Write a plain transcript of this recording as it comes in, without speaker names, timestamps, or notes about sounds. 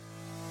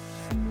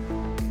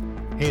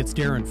Hey, it's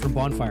Darren from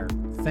Bonfire.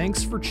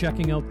 Thanks for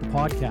checking out the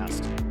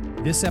podcast.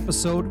 This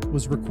episode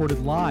was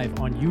recorded live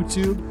on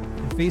YouTube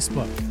and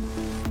Facebook.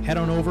 Head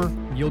on over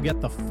and you'll get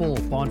the full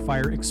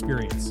Bonfire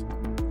experience.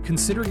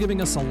 Consider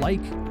giving us a like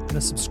and a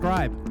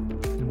subscribe.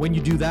 And when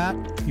you do that,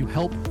 you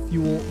help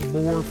fuel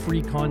more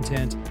free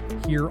content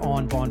here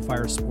on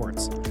Bonfire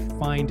Sports.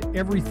 Find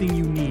everything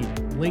you need,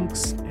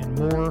 links and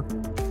more,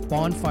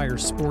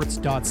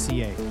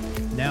 bonfiresports.ca.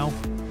 Now,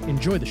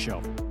 enjoy the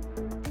show.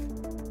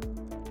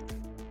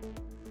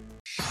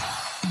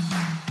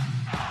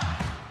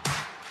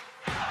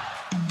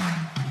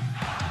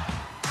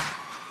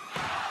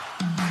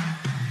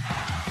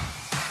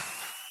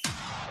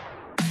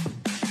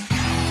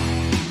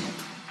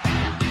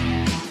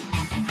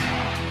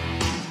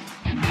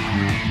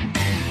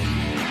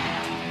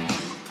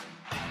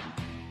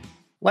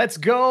 Let's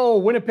go.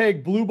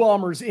 Winnipeg Blue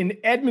Bombers in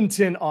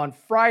Edmonton on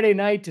Friday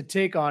night to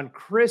take on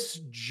Chris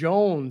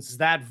Jones,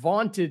 that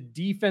vaunted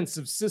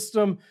defensive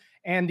system,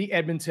 and the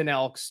Edmonton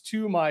Elks.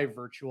 To my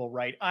virtual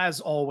right, as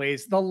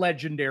always, the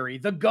legendary,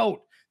 the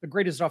GOAT, the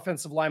greatest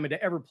offensive lineman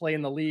to ever play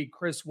in the league,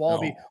 Chris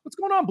Walby. No. What's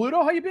going on,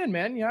 Bluto? How you been,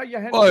 man?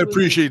 Well, I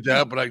appreciate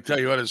that, but I tell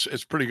you what,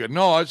 it's pretty good.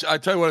 No, I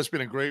tell you what, it's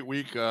been a great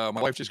week. My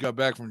wife just got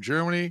back from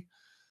Germany.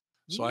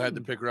 So I had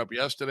to pick her up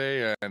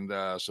yesterday, and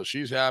so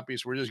she's happy.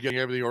 So we're just getting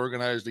everything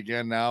organized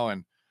again now.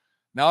 And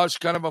now it's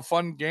kind of a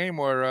fun game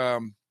where a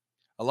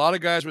lot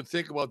of guys would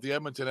think about the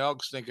Edmonton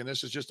Elks thinking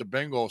this is just a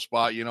bingo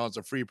spot. You know, it's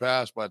a free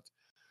pass, but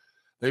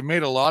they've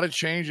made a lot of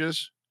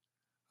changes.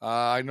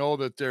 I know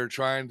that they're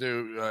trying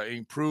to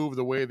improve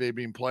the way they've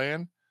been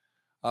playing,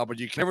 but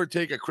you can never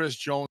take a Chris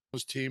Jones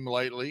team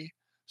lightly,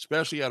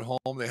 especially at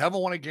home. They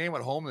haven't won a game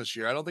at home this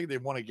year. I don't think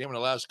they've won a game in the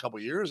last couple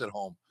of years at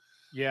home.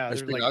 Yeah,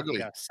 it's been like,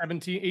 ugly.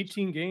 17,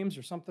 18 games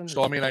or something.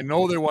 So, I mean, I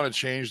know they want to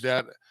change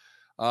that.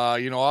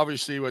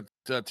 Obviously with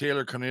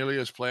Taylor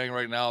Cornelius playing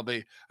right now,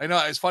 I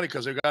know it's funny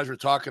because the guys were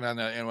talking on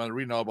that and when I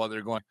read about it,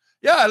 they're going,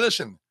 yeah,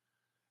 listen,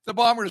 the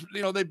Bombers,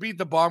 they beat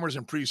the Bombers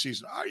in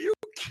preseason. Are you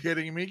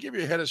kidding me? Give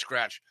you a head of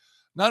scratch.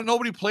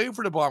 Nobody played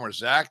for the Bombers.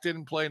 Zach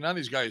didn't play. None of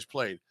these guys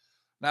played.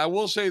 Now, I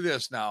will say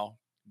this now,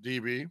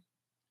 DB.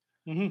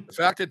 Mm-hmm. The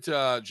fact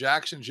that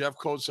Jackson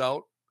Jeffcoat's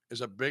out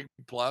is a big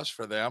plus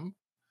for them.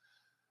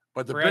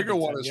 But the bigger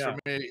one is for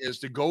me is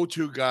the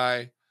go-to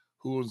guy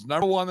who's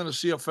number one in the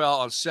CFL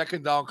on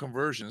second down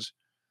conversions,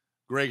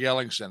 Greg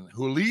Ellingson,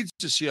 who leads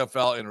the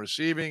CFL in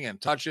receiving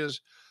and touches,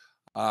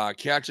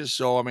 catches.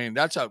 So, I mean,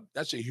 that's a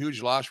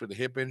huge loss with the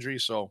hip injury.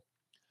 So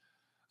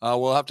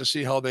we'll have to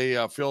see how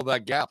they fill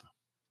that gap.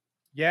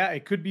 Yeah,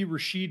 it could be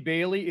Rasheed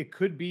Bailey. It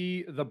could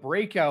be the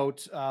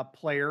breakout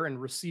player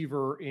and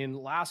receiver in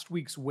last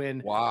week's win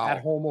at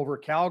home over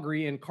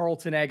Calgary, and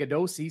Carlton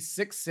Agadosi,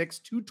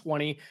 6'6",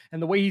 220.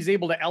 And the way he's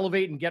able to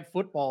elevate and get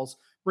footballs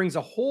brings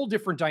a whole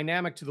different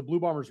dynamic to the Blue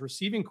Bombers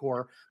receiving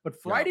core.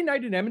 But Friday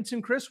night in Edmonton,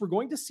 Chris, we're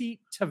going to see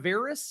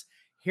Tavares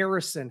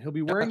Harrison. He'll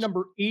be wearing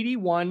number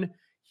 81.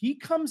 He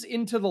comes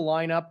into the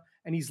lineup,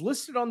 and he's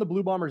listed on the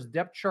Blue Bombers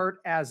depth chart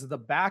as the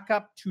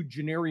backup to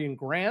Janarian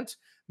Grant.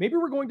 Maybe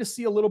we're going to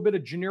see a little bit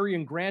of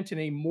Janarian Grant in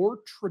a more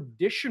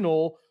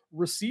traditional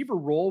receiver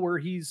role where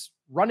he's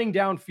running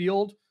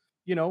downfield,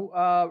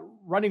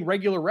 running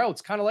regular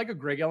routes, kind of like a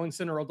Greg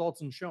Ellingson or a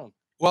Dalton Schoen.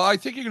 Well, I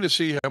think you're going to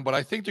see him, but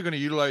I think they're going to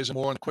utilize him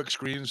more on quick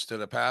screens to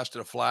the pass, to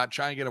the flat,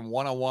 try and get him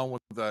one-on-one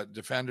with the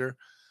defender.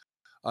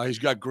 He's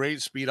got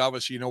great speed.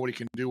 Obviously, you know what he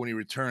can do when he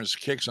returns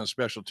kicks on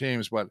special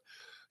teams, but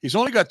he's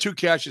only got 2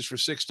 catches for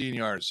 16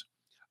 yards.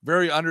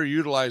 Very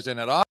underutilized in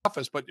that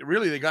offense, but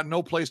really they got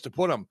no place to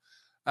put him.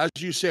 As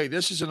you say,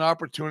 this is an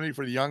opportunity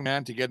for the young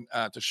man to get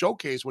to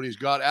showcase what he's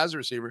got as a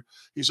receiver.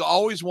 He's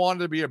always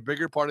wanted to be a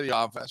bigger part of the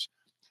offense.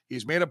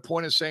 He's made a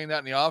point of saying that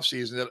in the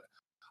offseason, that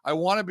I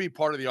want to be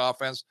part of the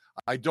offense.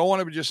 I don't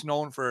want to be just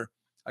known for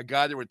a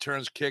guy that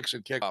returns kicks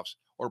and kickoffs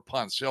or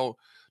punts. So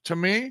to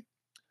me,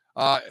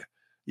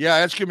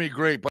 it's going to be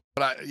great.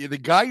 But the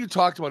guy you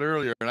talked about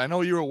earlier, and I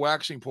know you were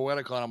waxing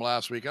poetic on him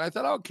last week, and I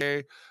thought,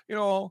 okay,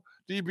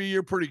 DB,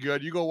 you're pretty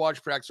good. You go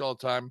watch practice all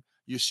the time.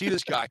 You see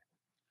this guy.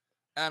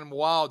 And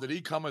wow, did he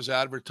come as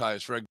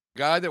advertised for a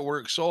guy that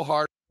worked so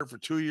hard for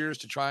 2 years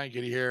to try and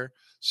get here,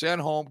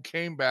 sent home,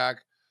 came back.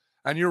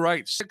 And you're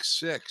right,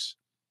 6'6".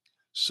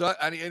 So,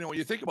 and when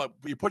you think about,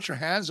 you put your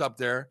hands up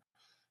there,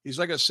 he's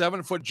like a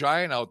 7-foot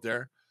giant out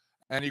there,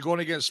 and you're going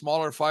against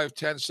smaller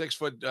 5'10",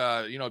 6-foot,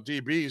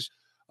 DBs.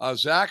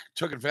 Zach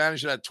took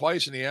advantage of that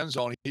twice in the end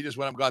zone. He just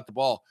went up and got the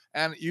ball.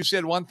 And you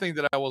said one thing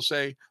that I will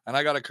say, and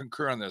I got to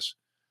concur on this.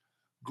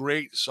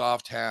 Great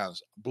soft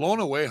hands.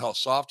 Blown away how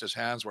soft his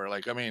hands were.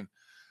 Like, I mean,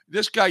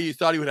 this guy, you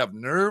thought he would have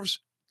nerves.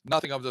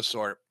 Nothing of the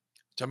sort.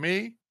 To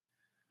me,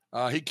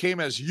 he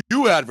came as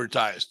you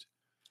advertised.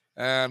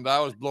 And I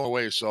was blown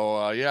away.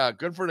 So,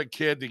 good for the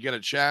kid to get a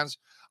chance.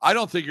 I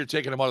don't think you're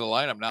taking him out of the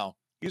lineup now.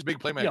 He's a big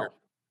playmaker.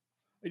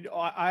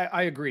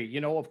 I agree.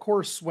 Of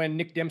course, when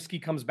Nick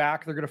Dembski comes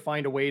back, they're going to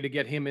find a way to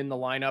get him in the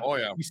lineup. Oh,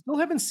 yeah. We still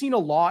haven't seen a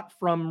lot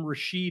from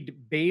Rasheed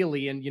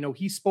Bailey. And,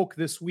 he spoke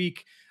this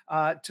week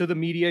to the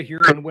media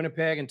here in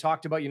Winnipeg and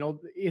talked about,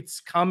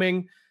 it's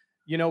coming.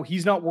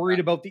 He's not worried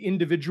about the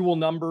individual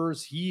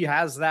numbers. He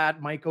has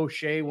that Mike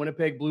O'Shea,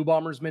 Winnipeg Blue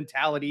Bombers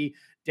mentality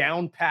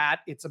down pat.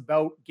 It's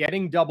about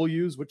getting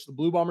W's, which the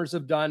Blue Bombers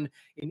have done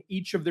in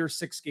each of their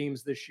 6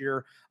 games this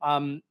year.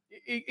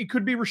 It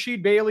could be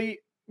Rasheed Bailey,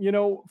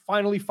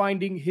 finally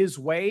finding his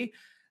way.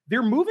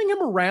 They're moving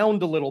him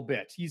around a little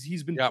bit.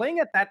 He's been playing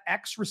at that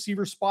X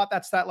receiver spot.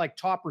 That's that like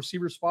top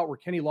receiver spot where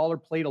Kenny Lawler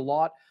played a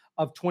lot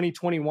of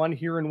 2021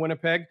 here in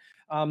Winnipeg.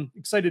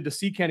 Excited to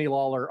see Kenny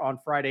Lawler on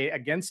Friday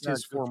against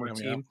his former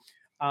team.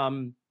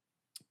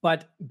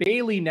 But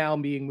Bailey now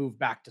being moved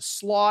back to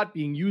slot,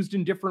 being used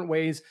in different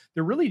ways.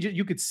 They're really,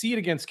 you could see it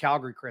against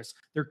Calgary, Chris.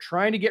 They're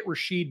trying to get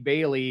Rasheed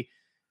Bailey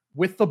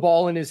with the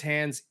ball in his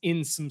hands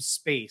in some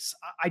space.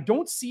 I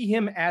don't see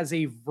him as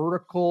a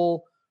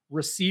vertical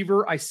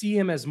receiver. I see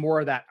him as more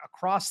of that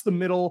across the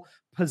middle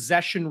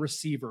possession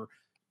receiver.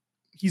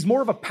 He's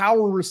more of a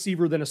power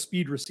receiver than a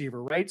speed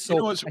receiver, right?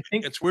 So I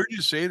think it's weird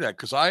you say that,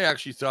 because I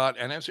actually thought,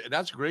 and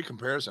that's a great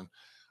comparison.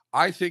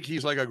 I think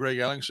he's like a Greg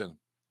Ellingson.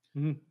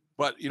 Mm-hmm.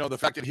 But, the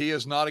fact that he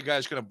is not a guy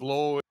that's going to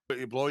blow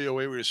you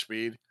away with his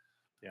speed.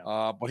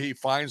 Yeah. But he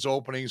finds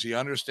openings. He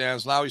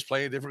understands. Now he's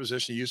playing a different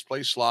position. He used to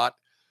play slot.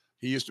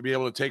 He used to be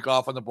able to take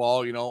off on the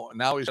ball.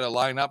 Now he's got to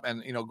line up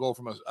and, go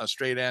from a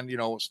straight end,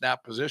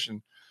 snap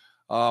position.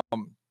 But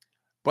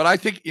I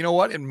think,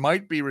 it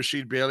might be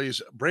Rasheed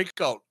Bailey's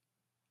breakout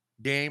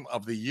game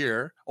of the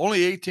year.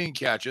 Only 18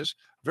 catches,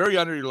 very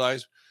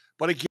underutilized.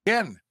 But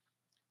again,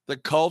 the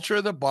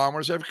culture the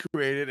Bombers have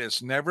created,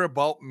 it's never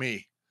about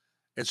me.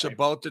 It's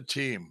about the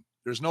team.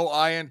 There's no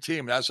I in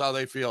team. That's how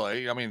they feel.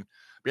 I mean,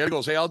 Bailey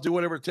goes, hey, I'll do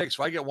whatever it takes. If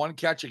I get one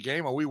catch a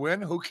game and we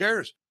win, who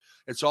cares?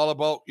 It's all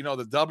about,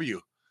 the W.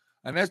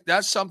 And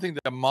that's something,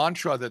 the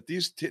mantra that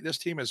this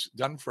team has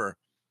done for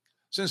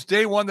since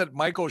day one that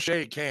Mike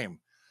O'Shea came.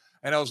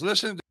 And I was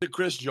listening to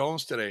Chris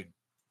Jones today.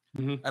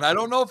 Mm-hmm. And I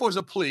don't know if it was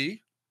a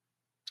plea,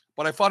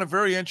 but I found it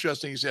very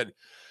interesting. He said,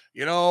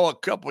 a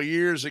couple of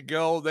years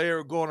ago, they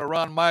were going to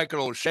run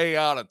Michael O'Shea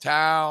out of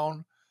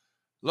town.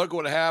 Look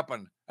what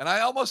happened. And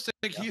I almost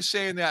think he's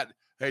saying that,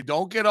 hey,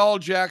 don't get all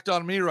jacked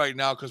on me right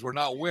now because we're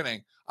not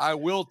winning. I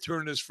will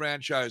turn this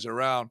franchise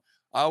around.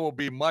 I will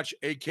be much,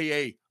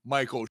 a.k.a.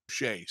 Mike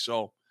O'Shea.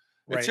 So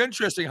it's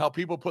interesting how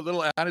people put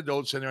little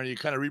anecdotes in there and you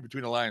kind of read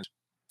between the lines.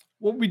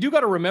 Well, we do got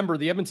to remember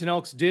the Edmonton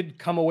Elks did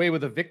come away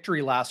with a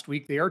victory last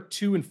week. They are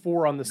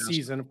 2-4 on the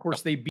season. Of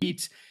course, they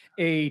beat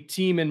a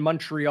team in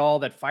Montreal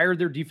that fired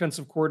their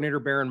defensive coordinator,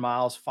 Baron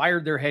Miles,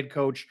 fired their head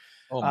coach,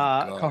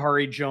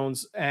 Kahari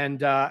Jones,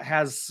 and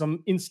has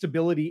some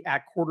instability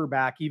at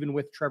quarterback, even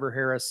with Trevor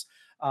Harris,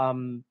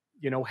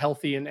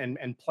 healthy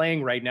and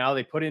playing right now.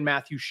 They put in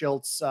Matthew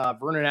Schultz,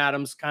 Vernon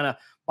Adams, kind of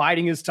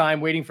biding his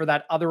time, waiting for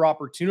that other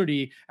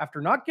opportunity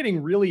after not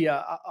getting really,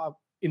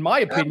 in my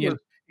opinion,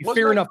 a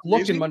fair enough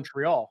look in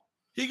Montreal.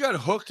 He got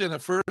hooked in the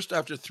first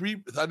after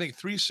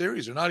three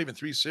series, or not even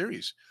 3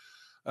 series.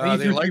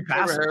 They like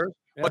Trevor Harris,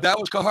 but that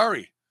was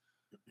Kahari.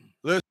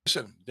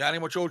 Listen, Danny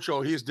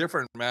Machocho, he's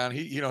different, man.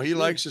 He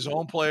likes his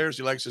own players.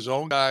 He likes his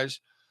own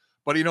guys.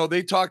 But,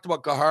 they talked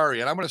about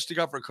Kahari, and I'm going to stick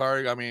up for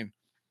Kahari. I mean,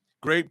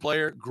 great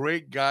player,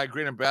 great guy,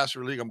 great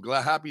ambassador league. I'm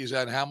happy he's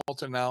at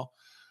Hamilton now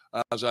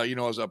as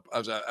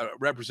a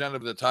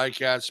representative of the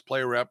Ticats,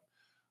 player rep.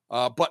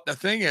 But the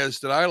thing is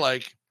that I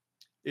like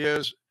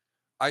is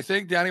I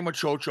think Danny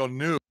Machocho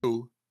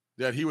knew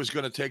that he was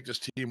going to take this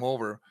team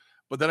over.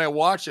 But then I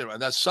watched him,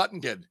 and that Sutton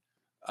kid,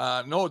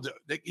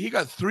 he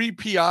got 3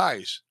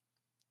 PIs.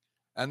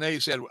 And they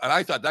said, and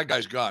I thought that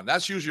guy's gone.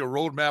 That's usually a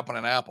roadmap on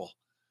an apple.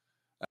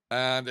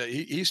 And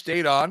he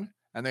stayed on,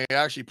 and they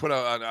actually put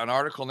an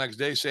article next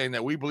day saying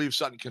that we believe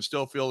Sutton can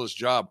still fill his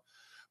job.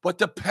 But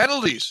the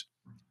penalties,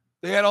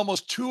 they had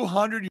almost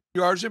 200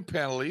 yards in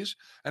penalties,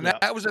 and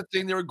that was the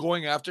thing they were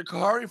going after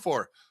Kahari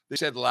for. They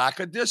said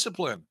lack of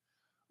discipline.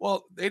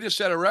 Well, they just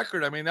set a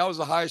record. I mean, that was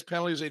the highest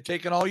penalties they've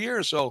taken all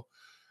year. So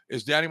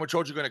is Danny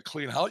Machocho going to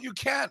clean house? You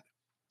can't.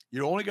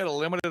 You only got a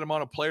limited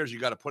amount of players you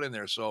got to put in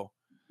there. So.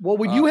 Well,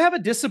 when you have a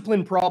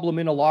discipline problem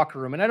in a locker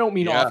room, and I don't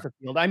mean off the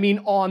field, I mean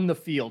on the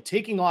field,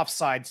 taking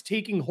offsides,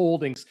 taking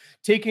holdings,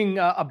 taking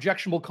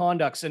objectionable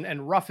conducts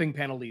and roughing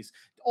penalties,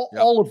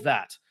 all of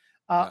that.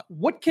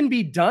 What can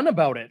be done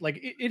about it? Like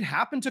it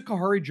happened to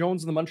Kahari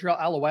Jones and the Montreal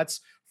Alouettes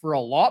for a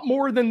lot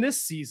more than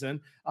this season.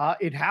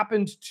 It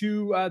happened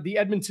to the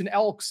Edmonton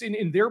Elks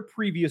in their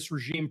previous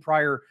regime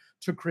prior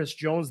to Chris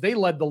Jones. They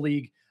led the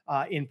league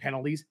in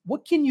penalties.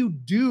 What can you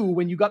do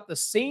when you got the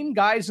same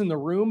guys in the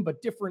room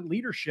but different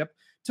leadership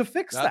to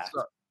fix that?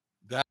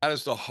 That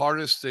is the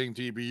hardest thing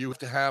to be. You have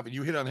to have, and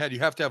you hit on the head, you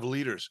have to have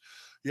leaders.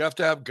 You have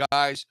to have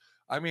guys.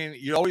 I mean,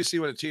 you always see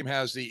when a team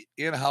has the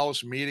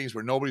in-house meetings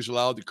where nobody's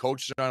allowed, the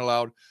coaches aren't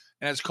allowed,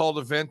 and it's called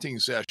a venting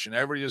session.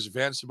 Everybody just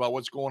vents about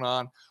what's going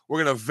on.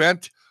 We're going to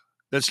vent.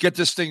 Let's get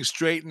this thing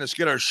straight and let's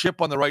get our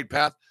ship on the right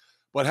path.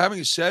 But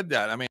having said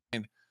that, I mean,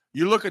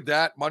 you look at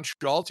that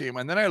Montreal team,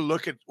 and then I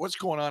look at what's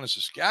going on in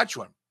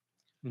Saskatchewan.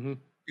 Mm-hmm.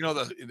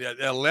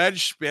 The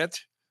alleged spit.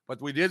 But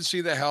we did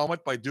see the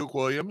helmet by Duke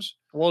Williams.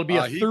 Well, it'd be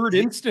a third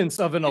instance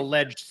of an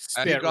alleged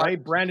spit,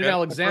 right? Brandon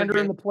Alexander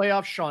in the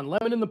playoffs, Sean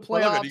Lemon in the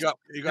playoffs.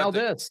 You got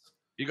this.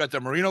 You got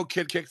the Marino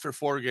kid kicked for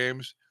 4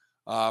 games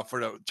for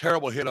the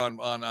terrible hit on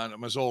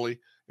Mazzoli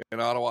in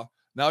Ottawa.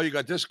 Now you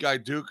got this guy,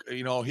 Duke.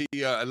 You know, he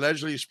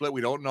allegedly split.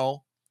 We don't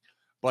know.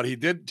 But he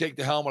did take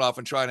the helmet off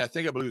and try, and I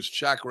believe it was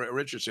Shaq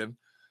Richardson.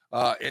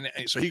 And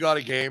so he got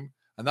a game.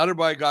 Another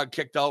guy got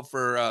kicked out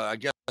for, I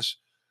guess,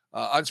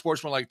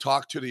 unsportsmanlike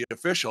talk to the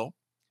official.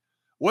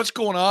 What's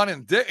going on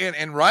in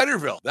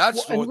Riderville?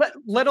 That's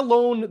let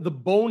alone the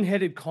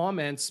boneheaded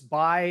comments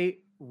by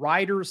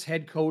Riders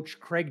head coach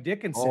Craig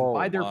Dickinson,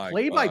 by their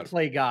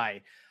play-by-play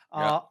guy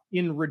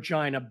in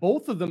Regina.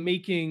 Both of them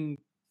making,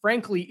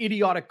 frankly,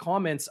 idiotic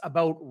comments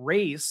about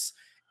race.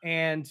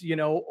 And, you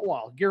know,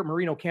 well, Garrett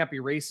Marino can't be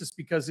racist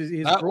because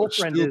his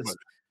girlfriend is, ridiculous.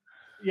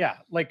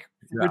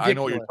 I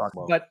know what you're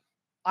talking about. But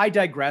I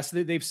digress.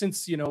 They've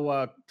since,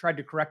 tried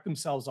to correct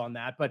themselves on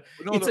that, but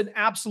it's an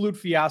absolute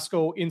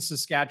fiasco in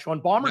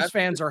Saskatchewan. Bombers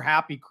fans are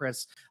happy,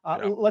 Chris.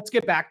 Let's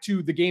get back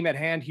to the game at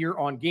hand here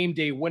on Game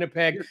Day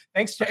Winnipeg.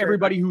 Thanks to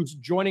everybody who's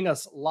joining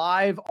us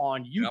live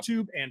on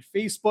YouTube and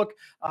Facebook.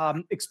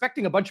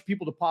 Expecting a bunch of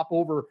people to pop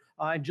over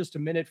in just a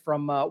minute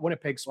from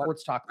Winnipeg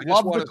Sports Talk.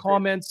 Love the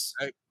comments.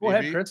 Go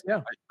ahead, Chris.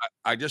 Yeah.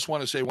 I just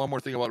want to say one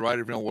more thing about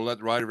Riderville. We'll let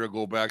Riderville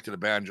go back to the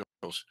Banjos.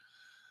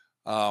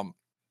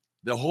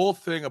 The whole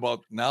thing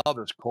about now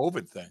this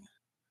COVID thing,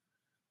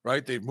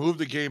 right? They've moved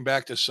the game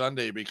back to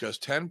Sunday because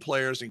 10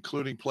 players,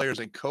 including players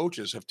and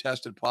coaches, have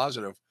tested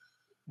positive.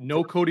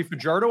 No Cody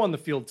Fajardo on the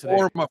field today.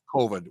 Form of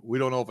COVID. We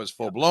don't know if it's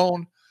full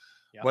blown.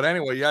 But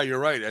anyway, you're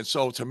right. And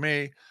so to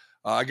me,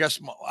 I guess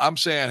I'm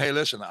saying, hey,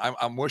 listen,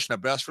 I'm wishing the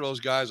best for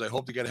those guys. I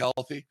hope to get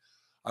healthy.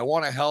 I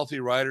want a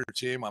healthy Rider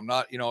team. I'm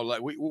not,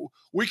 like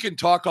we can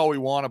talk all we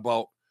want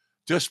about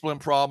discipline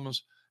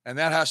problems, and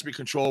that has to be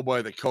controlled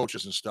by the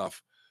coaches and stuff.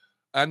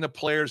 And the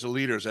players, the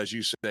leaders, as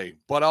you say.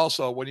 But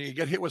also, when you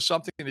get hit with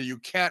something that you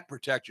can't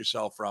protect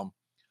yourself from,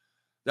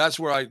 that's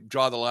where I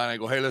draw the line. I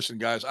go, hey, listen,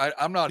 guys,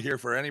 I'm not here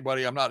for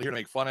anybody. I'm not here to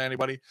make fun of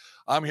anybody.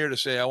 I'm here to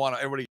say I want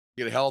everybody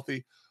to get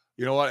healthy.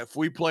 You know what? If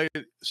we play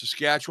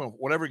Saskatchewan,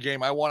 whatever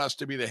game, I want us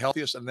to be the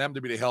healthiest and them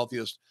to be the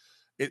healthiest.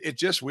 It's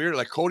just weird.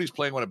 Like Cody's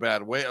playing with a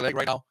bad way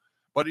right now.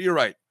 But you're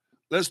right.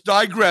 Let's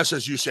digress,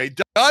 as you say.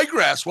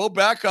 Digress. We'll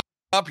back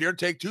up here,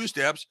 take 2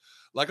 steps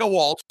like a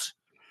waltz.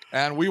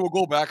 And we will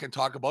go back and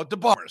talk about the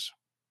Bombers.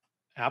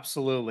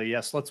 Absolutely.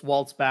 Yes. Let's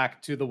waltz back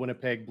to the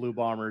Winnipeg Blue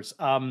Bombers.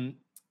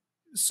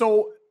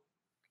 So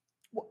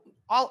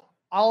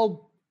I'll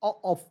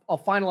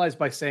finalize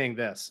by saying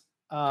this.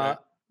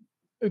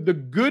 The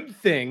good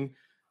thing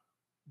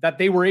that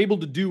they were able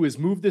to do is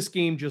move this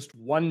game just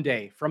one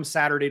day from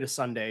Saturday to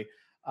Sunday.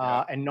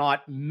 And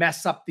not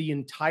mess up the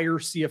entire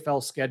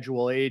CFL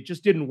schedule. It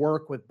just didn't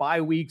work with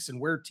bye weeks and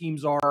where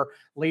teams are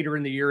later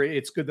in the year.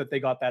 It's good that they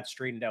got that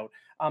straightened out.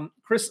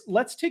 Chris,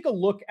 let's take a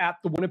look at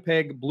the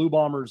Winnipeg Blue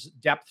Bombers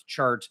depth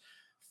chart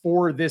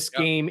for this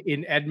game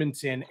in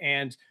Edmonton.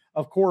 And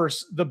of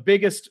course, the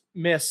biggest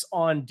miss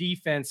on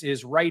defense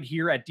is right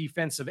here at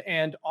defensive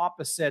end,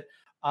 opposite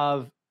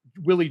of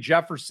Willie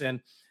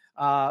Jefferson.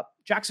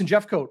 Jackson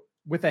Jeffcoat,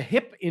 with a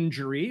hip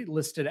injury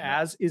listed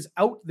as, is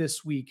out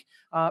this week.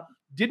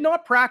 Did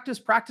not practice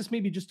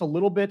maybe just a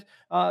little bit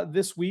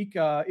this week.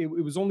 It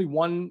was only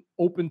one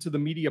open to the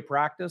media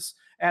practice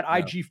at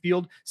IG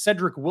Field.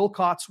 Cedric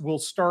Wilcox will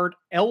start.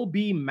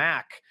 LB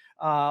Mack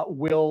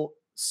will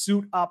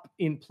suit up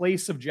in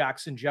place of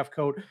Jackson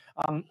Jeffcoat.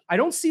 I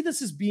don't see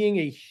this as being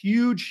a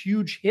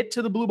huge hit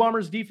to the Blue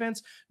Bombers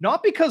defense,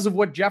 not because of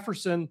what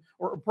Jefferson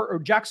or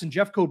Jackson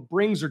Jeffcoat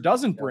brings or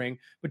doesn't bring,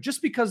 but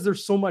just because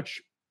there's so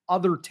much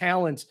other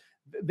talent.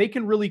 They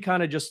can really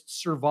kind of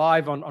just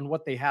survive on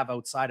what they have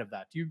outside of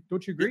that.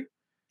 Don't you agree?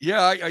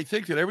 Yeah, I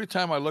think that every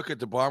time I look at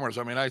the Bombers,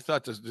 I mean, I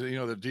thought the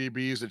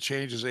DBs, the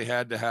changes they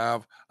had to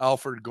have,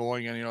 Alfred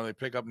going and, they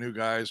pick up new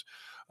guys,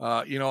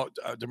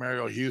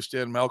 DeMario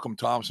Houston, Malcolm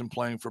Thompson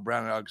playing for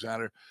Brandon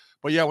Alexander.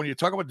 But yeah, when you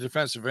talk about the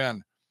defensive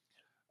end,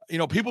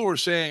 people were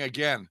saying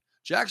again,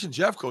 Jackson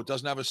Jeffcoat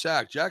doesn't have a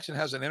sack. Jackson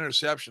has an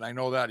interception. I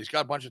know that. He's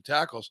got a bunch of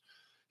tackles.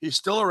 He's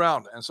still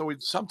around. And so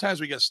sometimes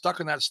we get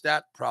stuck in that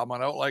stat problem.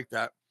 I don't like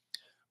that.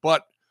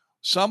 But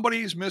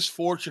somebody's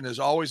misfortune is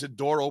always a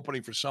door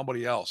opening for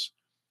somebody else.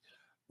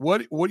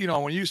 What when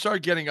you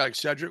start getting like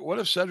Cedric, what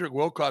if Cedric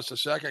Wilcox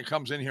II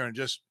comes in here and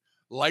just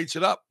lights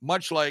it up,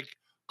 much like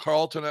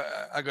Carlton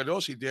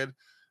Agudosi did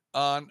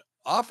on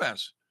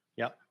offense?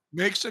 Yep.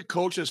 Makes the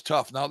coaches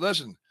tough. Now,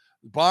 listen,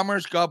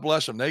 Bombers, God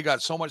bless them. They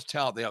got so much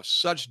talent. They have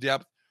such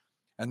depth.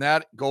 And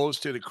that goes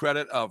to the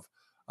credit of,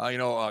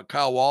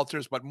 Kyle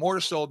Walters, but more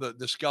so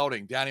the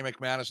scouting, Danny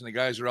McManus and the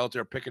guys who are out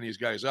there picking these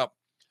guys up.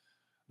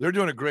 They're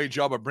doing a great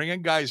job of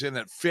bringing guys in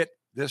that fit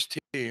this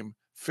team,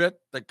 fit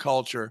the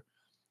culture.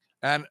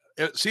 And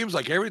it seems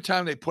like every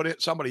time they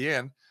put somebody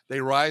in, they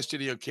rise to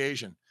the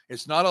occasion.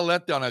 It's not a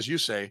letdown, as you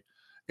say.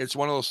 It's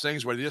one of those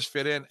things where they just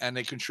fit in and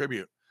they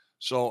contribute.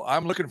 So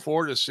I'm looking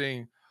forward to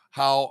seeing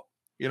how,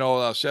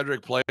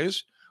 Cedric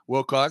plays.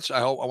 Wilcox,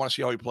 I want to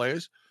see how he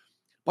plays.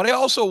 But I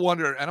also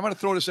wonder, and I'm going to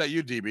throw this at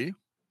you, DB.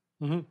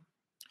 Mm-hmm.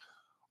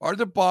 Are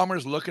the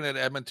Bombers looking at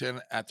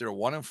Edmonton at their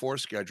 1-4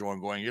 schedule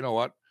and going, you know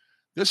what?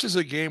 This is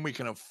a game we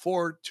can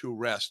afford to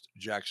rest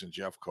Jackson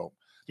Jeffcoat.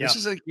 Yeah. This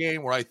is a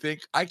game where I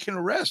think I can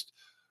rest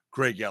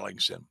Greg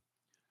Ellingson.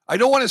 I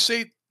don't want to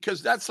say,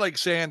 because that's like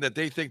saying that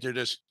they think they're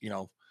just,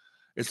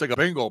 it's like a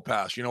bingo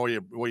pass,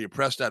 where you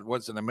press that,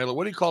 what's in the middle.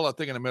 What do you call that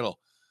thing in the middle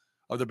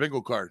of the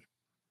bingo card?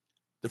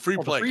 The free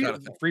play kind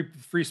of thing.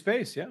 Free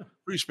space, yeah.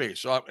 Free space.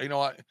 So,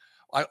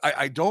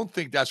 I don't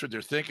think that's what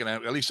they're thinking.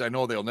 At least I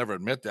know they'll never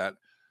admit that.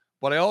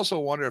 But I also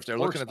wonder if they're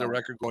looking at the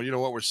record going, you know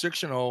what, we're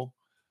 6-0.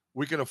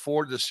 We can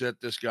afford to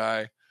sit this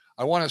guy.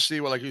 I want to see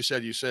what, like you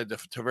said, the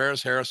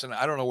Tavares Harrison.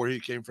 I don't know where he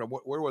came from.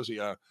 Where was he?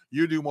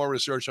 You do more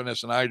research on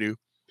this than I do.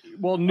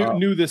 Well,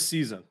 new this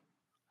season.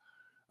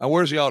 And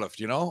where's he out of?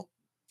 Do you know?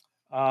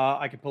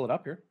 I can pull it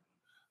up here.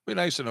 Be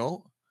nice to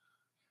know.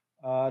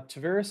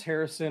 Tavares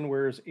Harrison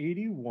wears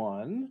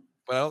 81.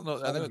 But I don't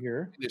know. I think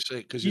here they say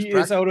because he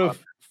is out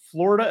of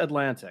Florida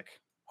Atlantic.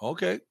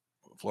 Okay,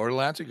 Florida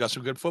Atlantic got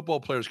some good football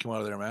players come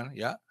out of there, man.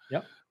 Yeah,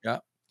 yeah,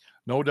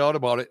 no doubt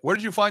about it. Where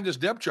did you find this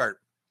depth chart?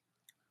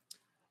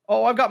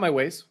 Oh, I've got my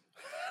ways.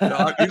 You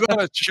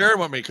gotta share it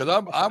with me, because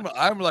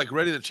I'm like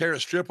ready to tear a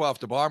strip off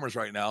the Bombers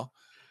right now,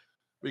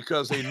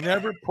 because they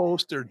never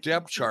post their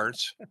depth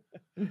charts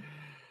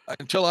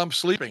until I'm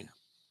sleeping.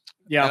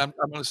 Yeah, and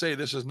I'm going to say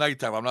this is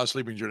nighttime. I'm not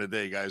sleeping during the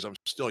day, guys. I'm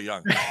still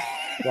young.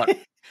 But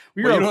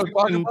we were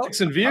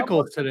fixing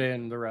vehicles today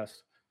and the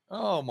rest.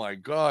 Oh my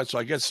God! So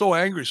I get so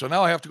angry. So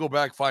now I have to go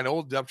back, find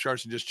old depth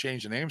charts, and just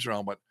change the names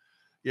around. But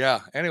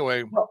yeah,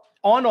 anyway. Well,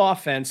 on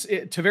offense,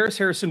 Tavares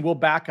Harrison will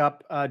back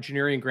up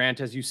Janarian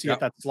Grant, as you see at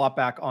that slot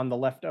back on the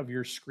left of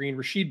your screen.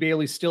 Rasheed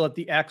Bailey still at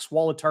the X,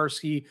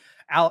 Wolitarsky,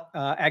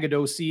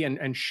 Agadosi,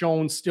 and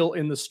Schoen still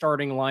in the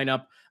starting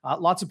lineup.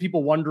 Lots of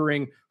people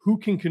wondering who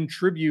can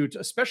contribute,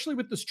 especially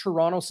with this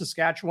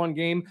Toronto-Saskatchewan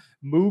game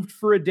moved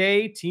for a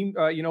day. Team,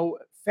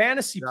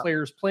 fantasy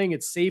players playing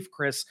it safe,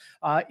 Chris,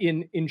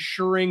 in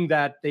ensuring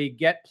that they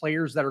get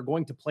players that are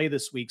going to play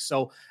this week.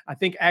 So I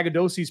think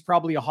Agadosi is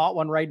probably a hot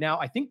one right now.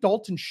 I think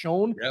Dalton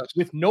Schoen,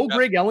 with no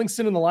Greg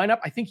Ellingson in the lineup,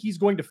 I think he's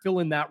going to fill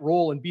in that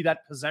role and be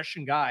that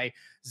possession guy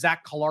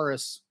Zach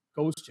Collaros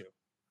goes to.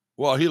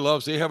 Well,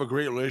 they have a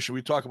great relation.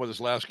 We talked about this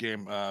last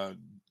game,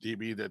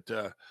 DB,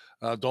 that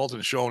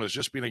Dalton Schoen has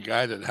just been a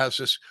guy that has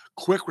this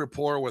quick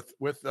rapport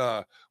with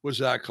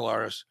Zach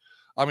Collaros.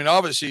 I mean,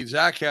 obviously,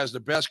 Zach has the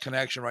best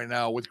connection right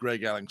now with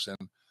Greg Ellingson.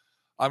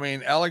 I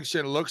mean,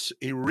 Ellingson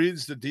he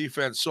reads the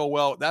defense so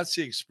well. That's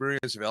the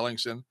experience of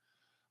Ellingson.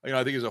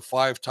 I think he's a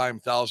 5-time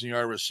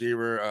 1,000-yard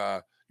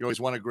receiver.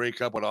 He's won a Grey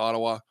Cup with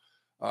Ottawa.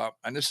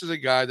 And this is a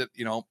guy that,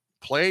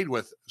 played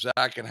with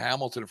Zach and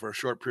Hamilton for a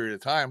short period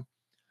of time.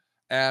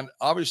 And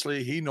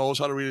obviously, he knows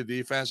how to read a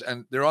defense,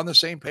 and they're on the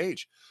same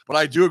page. But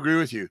I do agree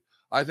with you.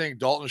 I think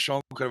Dalton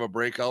Schoen could have a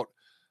breakout.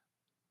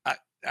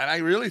 And I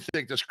really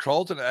think this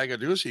Carlton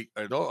Agadosi,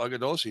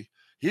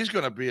 he's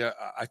going to be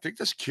I think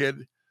this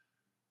kid,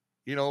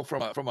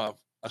 from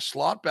a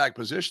slot back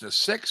position, a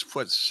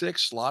 6'6"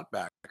 slot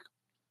back.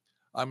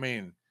 I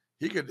mean,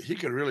 he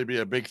could really be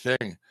a big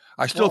thing.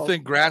 I still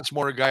think Grant's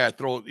more a guy I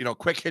throw,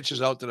 quick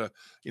hitches out to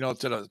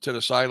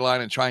the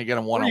sideline and try and get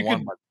him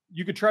one-on-one.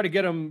 You could try to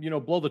get him,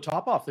 blow the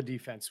top off the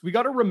defense. We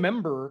got to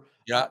remember.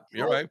 Yeah,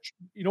 you're right.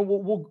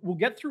 We'll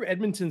get through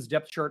Edmonton's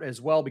depth chart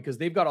as well, because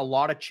they've got a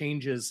lot of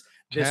changes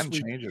this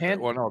week.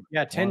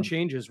 10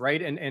 changes,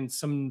 right? And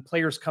some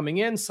players coming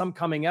in, some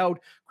coming out.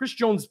 Chris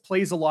Jones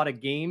plays a lot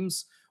of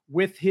games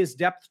with his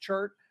depth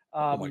chart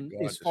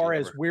as far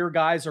as where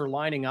guys are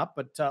lining up.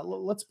 But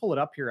let's pull it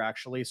up here,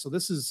 actually. So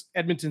this is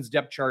Edmonton's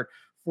depth chart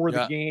for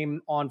the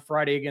game on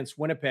Friday against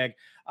Winnipeg.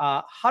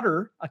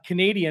 Hutter, a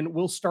Canadian,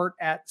 will start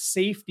at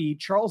safety.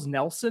 Charles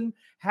Nelson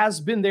has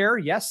been there.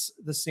 Yes,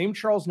 the same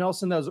Charles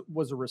Nelson that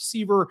was a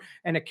receiver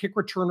and a kick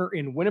returner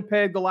in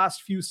Winnipeg the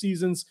last few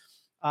seasons.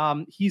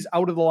 He's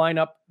out of the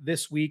lineup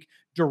this week.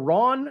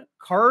 Duron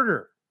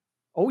Carter.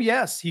 Oh,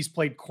 yes, he's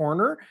played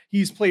corner.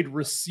 He's played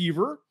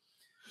receiver.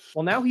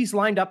 Well, now he's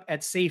lined up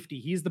at safety.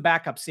 He's the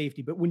backup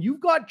safety. But when you've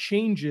got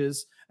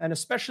changes, and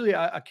especially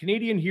a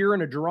Canadian here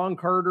and a Duron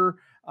Carter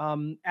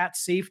at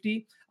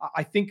safety,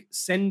 I think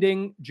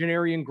sending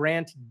Janarian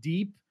Grant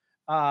deep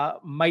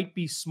might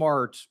be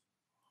smart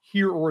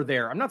here or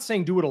there. I'm not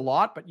saying do it a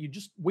lot, but you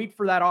just wait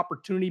for that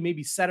opportunity,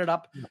 maybe set it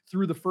up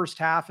through the first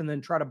half and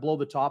then try to blow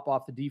the top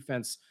off the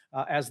defense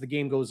as the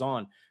game goes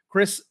on.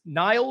 Chris,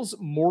 Niles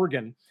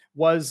Morgan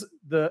was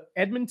the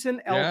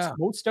Edmonton Elks'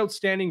 most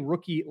outstanding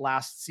rookie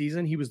last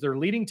season. He was their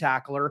leading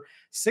tackler,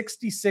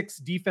 66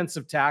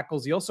 defensive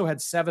tackles. He also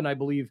had 7, I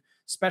believe,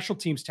 special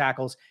teams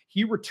tackles.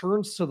 He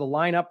returns to the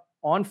lineup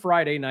on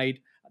Friday night.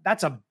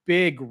 That's a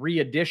big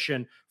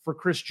re-addition for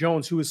Chris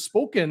Jones, who has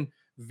spoken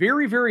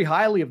very, very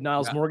highly of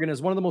Niles Morgan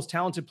as one of the most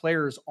talented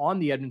players on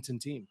the Edmonton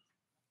team.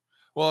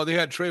 Well, they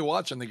had Trey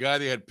Watson, the guy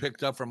they had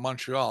picked up from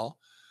Montreal,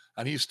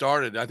 and he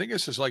started. I think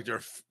this is like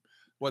they're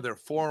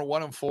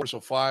 4-1-4, so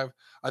 5.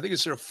 I think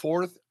it's their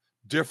 4th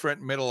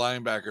different middle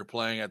linebacker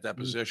playing at that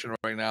position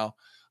right now.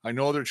 I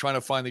know they're trying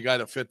to find the guy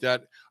to fit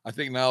that. I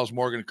think Niles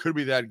Morgan could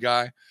be that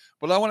guy.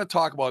 But I want to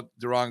talk about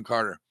Duron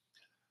Carter.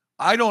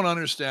 I don't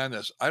understand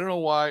this. I don't know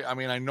why. I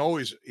mean, I know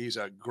he's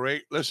a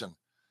great – listen,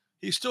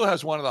 he still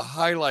has one of the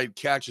highlight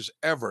catches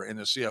ever in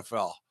the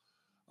CFL.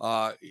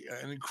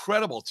 An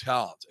incredible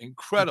talent,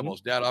 incredible.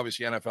 His dad,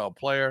 obviously NFL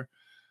player.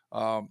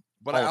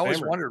 But I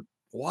always wondered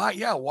why.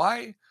 Yeah,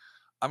 why?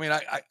 I mean,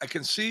 I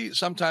can see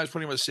sometimes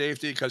putting him at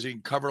safety because he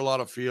can cover a lot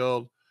of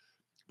field.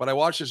 But I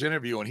watched his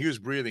interview and he was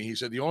breathing. He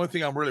said the only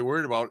thing I'm really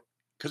worried about,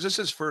 because this is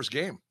his first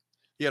game.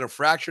 He had a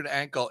fractured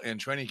ankle in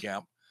training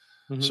camp,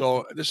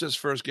 so this is his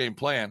first game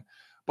playing.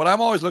 But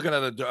I'm always looking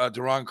at a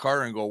Duron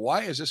Carter and go,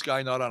 why is this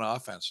guy not on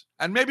offense?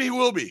 And maybe he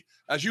will be,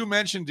 as you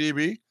mentioned,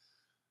 DB.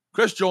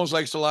 Chris Jones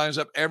likes to line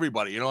up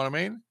everybody. You know what I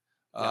mean?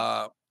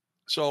 Yeah.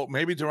 So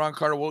maybe Duron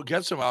Carter will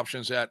get some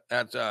options at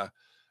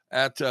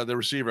the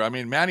receiver. I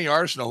mean, Manny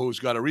Arsenal, who's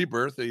got a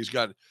rebirth, he's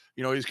got,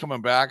 he's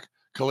coming back.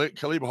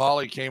 Caleb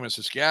Hawley came in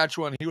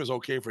Saskatchewan. He was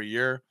okay for a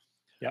year.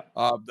 Yeah.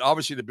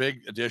 Obviously, the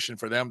big addition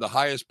for them, the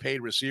highest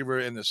paid receiver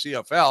in the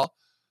CFL,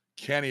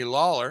 Kenny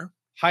Lawler.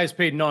 Highest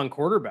paid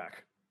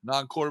non-quarterback.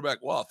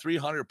 Wow,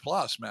 300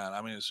 plus, man.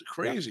 I mean, it's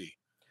crazy. Yeah.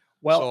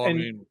 Well, so, I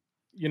mean,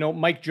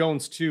 Mike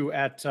Jones too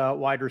at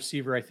wide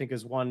receiver, I think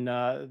is one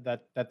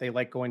that they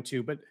like going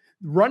to. But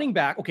running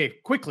back, okay,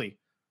 quickly,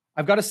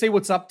 I've got to say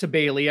what's up to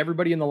Bailey.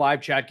 Everybody in the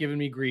live chat giving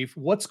me grief.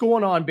 What's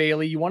going on,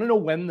 Bailey? You want to know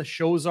when the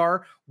shows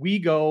are? We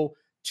go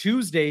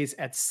Tuesdays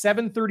at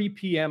 7:30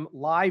 p.m.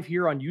 live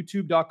here on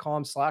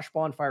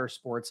youtube.com/Bonfire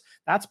Sports.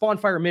 That's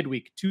Bonfire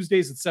Midweek,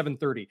 Tuesdays at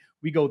 7:30.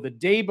 We go the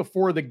day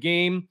before the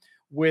game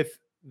with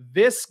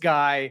this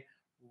guy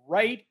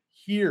right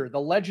here, the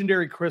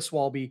legendary Chris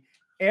Walby.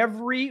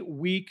 Every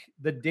week,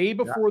 the day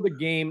before the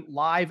game,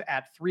 live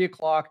at 3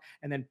 o'clock,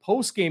 and then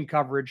post-game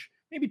coverage,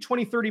 maybe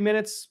 20, 30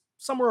 minutes,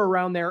 somewhere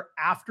around there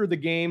after the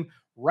game,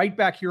 right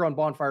back here on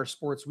Bonfire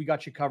Sports. We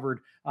got you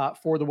covered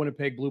for the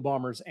Winnipeg Blue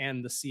Bombers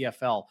and the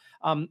CFL.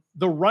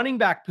 The running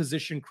back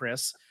position,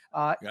 Chris,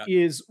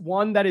 is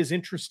one that is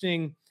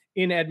interesting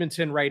in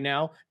Edmonton right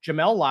now.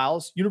 Jamel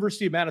Lyles,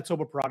 University of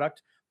Manitoba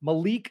product.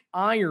 Malik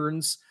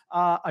Irons,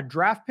 a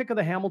draft pick of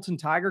the Hamilton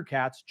Tiger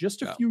Cats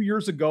just a few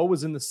years ago,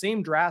 was in the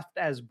same draft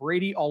as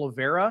Brady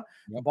Oliveira.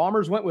 The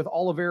Bombers went with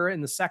Oliveira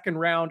in the second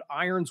round.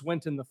 Irons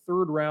went in the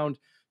third round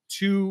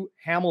to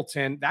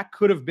Hamilton. That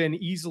could have been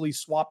easily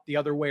swapped the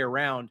other way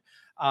around.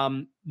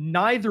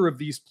 Neither of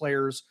these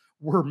players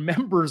were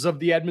members of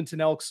the Edmonton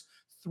Elks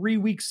 3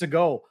 weeks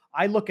ago.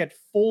 I look at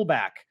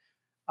fullback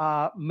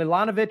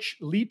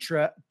Milanovic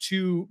Litra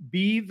to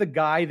be the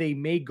guy they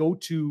may go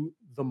to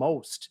the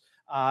most.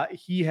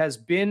 He has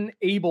been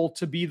able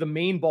to be the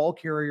main ball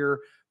carrier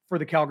for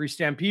the Calgary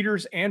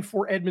Stampeders and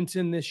for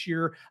Edmonton this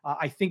year.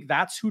 I think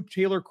that's who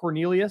Taylor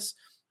Cornelius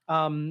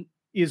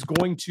is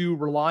going to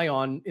rely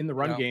on in the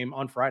run game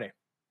on Friday.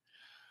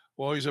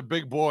 Well, he's a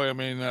big boy. I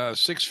mean,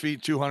 6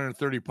 feet,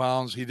 230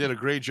 pounds. He did a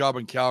great job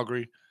in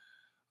Calgary.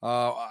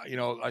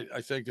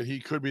 I think that he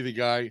could be the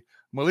guy.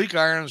 Malik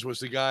Irons was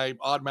the guy,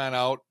 odd man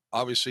out,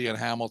 obviously, in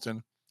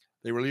Hamilton.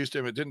 They released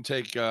him. It didn't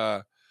take,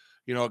 a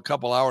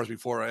couple hours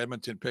before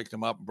Edmonton picked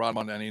him up and brought him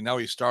on, and now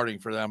he's starting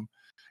for them.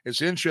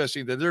 It's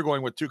interesting that they're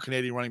going with 2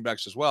 Canadian running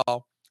backs as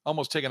well,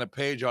 almost taking a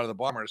page out of the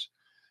Bombers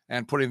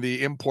and putting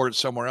the imports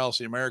somewhere else,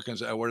 the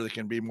Americans, where they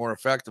can be more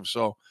effective.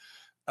 So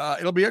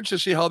it'll be interesting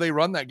to see how they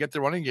run that, get the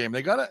running game.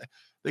 They got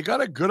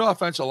a good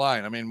offensive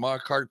line. I mean,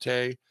 Mark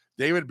Carte,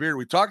 David Beard.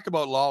 We talked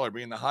about Lawler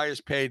being the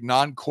highest paid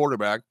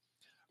non-quarterback.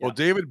 Yeah. Well,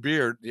 David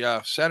Beard,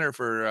 center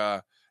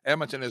for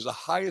Edmonton, is the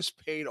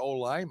highest paid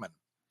O-lineman.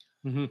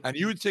 Mm-hmm. And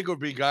you would think it would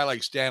be a guy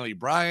like Stanley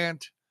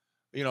Bryant,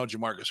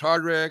 Jamarcus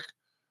Hardrick,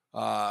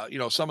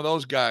 some of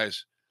those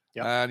guys.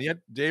 Yep. And yet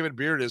David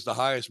Beard is the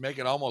highest,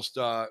 making almost,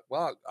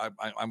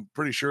 I'm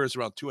pretty sure it's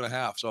around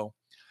 2.5. So,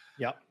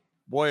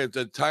 boy,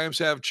 the times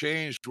have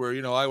changed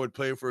where, I would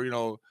play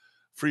for,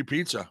 free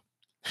pizza.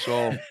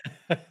 So,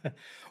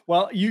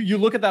 well, you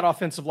look at that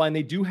offensive line,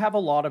 they do have a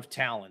lot of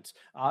talent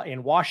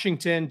in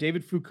Washington.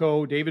 David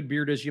Foucault, David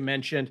Beard, as you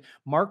mentioned,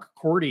 Mark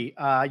Cordy,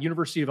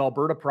 University of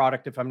Alberta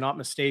product, if I'm not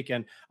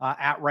mistaken,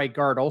 at right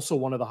guard, also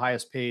one of the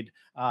highest paid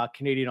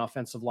Canadian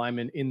offensive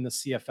linemen in the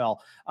CFL.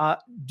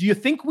 Do you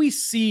think we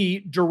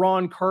see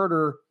Duron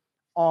Carter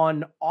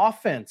on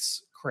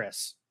offense,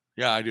 Chris?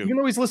 Yeah, I do. You can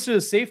always list it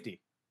as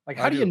safety. Like,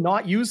 how do you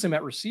not use him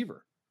at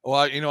receiver?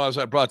 Well, as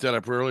I brought that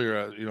up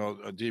earlier,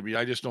 DB,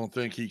 I just don't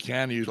think he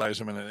can utilize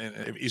him.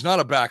 And he's not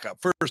a backup.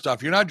 First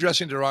off, you're not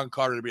dressing Duron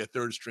Carter to be a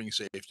third string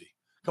safety.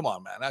 Come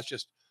on, man.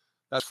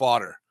 That's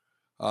fodder.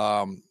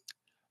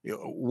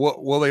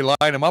 Will they line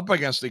him up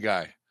against the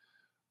guy?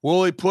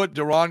 Will they put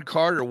Duron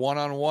Carter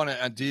one-on-one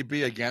at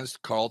DB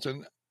against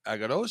Carlton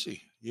Agudosi?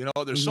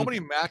 There's so many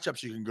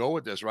matchups you can go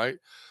with this, right?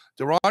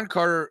 Duron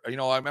Carter,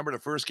 I remember the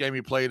first game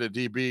he played at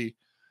DB,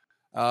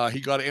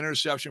 he got an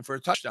interception for a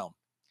touchdown.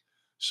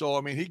 So,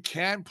 I mean, he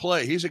can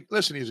play. He's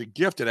a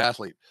gifted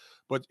athlete.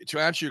 But to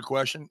answer your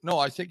question, no,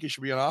 I think he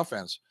should be on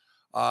offense.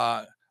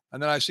 And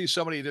then I see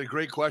somebody did a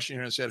great question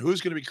here and said, who's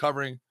going to be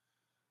covering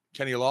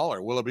Kenny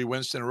Lawler? Will it be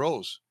Winston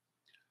Rose?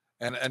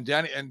 And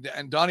Danny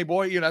and Donnie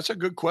Boy, that's a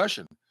good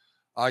question.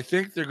 I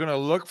think they're going to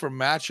look for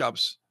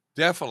matchups,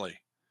 definitely,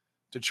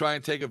 to try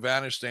and take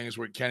advantage of things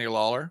with Kenny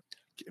Lawler.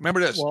 Remember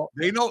this. Well,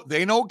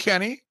 they know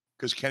Kenny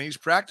because Kenny's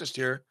practiced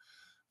here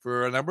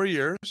for a number of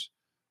years,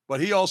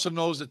 but he also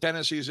knows the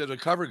tendencies of the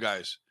cover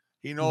guys.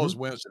 He knows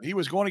Winston. He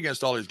was going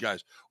against all these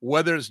guys,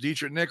 whether it's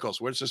Dietrich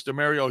Nichols, whether it's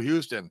DeMario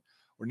Houston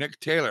or Nick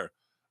Taylor.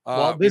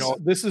 Well,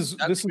 this is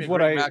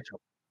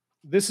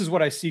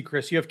what I see,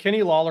 Chris. You have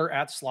Kenny Lawler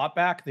at slot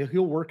back.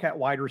 He'll work at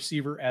wide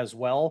receiver as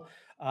well.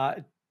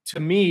 To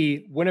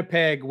me,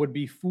 Winnipeg would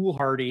be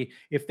foolhardy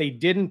if they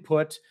didn't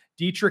put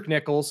Dietrich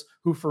Nichols,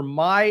 who for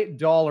my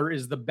dollar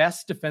is the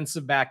best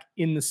defensive back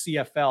in the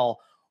CFL,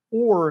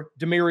 or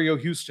DeMario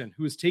Houston,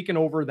 who has taken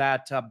over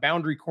that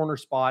boundary corner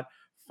spot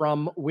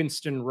from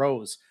Winston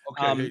Rose.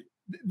 Okay.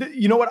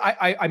 You know what?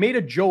 I made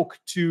a joke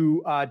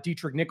to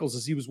Dietrich Nichols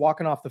as he was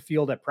walking off the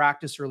field at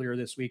practice earlier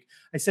this week.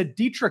 I said,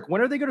 Dietrich, when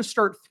are they going to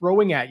start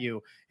throwing at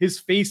you? His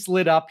face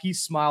lit up. He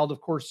smiled,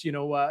 of course,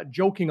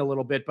 joking a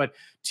little bit, but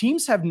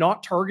teams have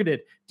not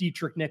targeted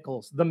Dietrich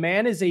Nichols. The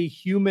man is a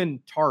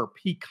human tarp.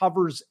 He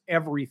covers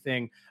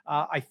everything.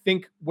 I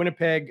think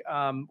Winnipeg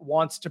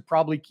wants to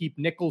probably keep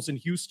Nichols and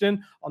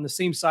Houston on the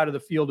same side of the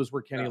field as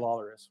where Kenny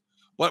Lawler is.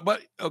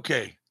 But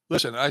okay.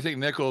 Listen, I think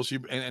Nichols,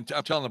 and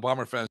I'm telling the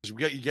Bomber fans, you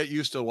get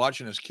used to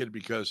watching this kid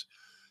because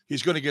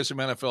he's going to get some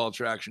NFL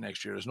attraction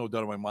next year. There's no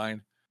doubt in my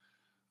mind.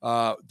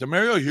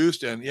 DeMario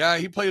Houston, yeah,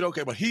 he played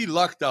okay, but he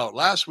lucked out.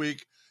 Last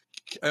week,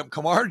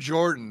 Kamar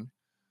Jordan,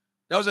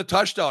 that was a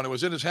touchdown. It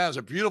was in his hands,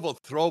 a beautiful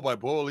throw by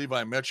Bo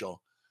Levi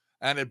Mitchell,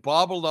 and it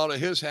bobbled out of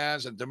his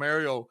hands, and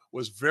DeMario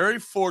was very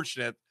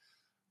fortunate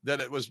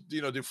that it was,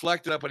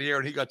 deflected up in the air,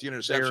 and he got the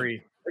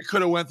interception. It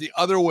could have went the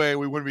other way.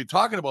 We wouldn't be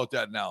talking about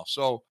that now.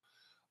 So,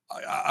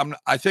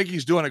 I think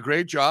he's doing a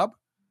great job,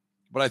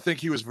 but I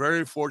think he was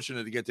very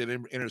fortunate to get that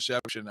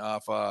interception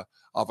off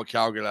of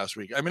Calgary last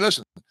week. I mean,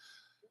 listen,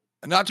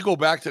 not to go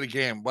back to the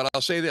game, but I'll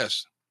say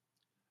this.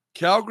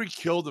 Calgary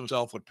killed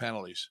himself with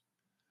penalties.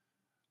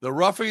 The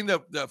roughing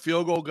the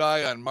field goal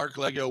guy on Mark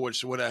Leggio,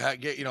 which would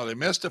have they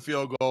missed the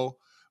field goal,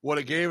 would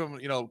have gave him,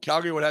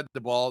 Calgary would have had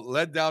the ball,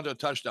 led down to a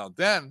touchdown.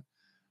 Then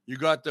you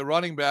got the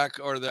running back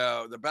or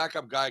the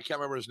backup guy, I can't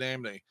remember his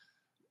name,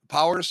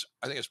 Powers,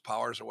 I think it's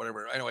Powers or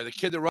whatever. Anyway, the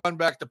kid that run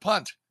back the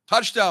punt,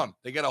 touchdown.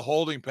 They get a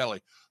holding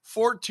penalty,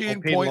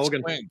 14 points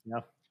swing.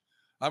 Yeah.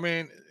 I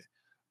mean,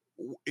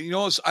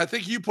 I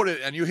think you put it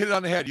and you hit it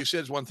on the head. You said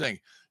it's one thing.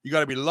 You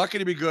got to be lucky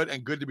to be good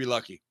and good to be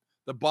lucky.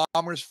 The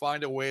Bombers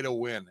find a way to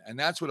win, and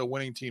that's what a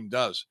winning team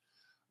does.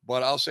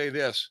 But I'll say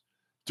this: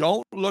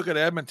 don't look at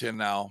Edmonton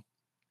now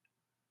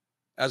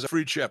as a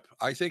free chip.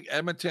 I think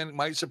Edmonton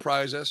might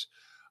surprise us.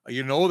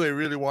 They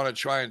really want to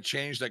try and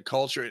change that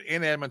culture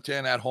in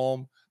Edmonton at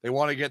home. They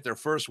want to get their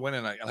first win,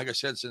 and like I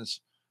said,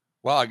 since,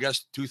 I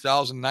guess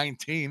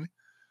 2019,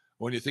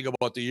 when you think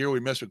about the year we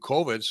missed with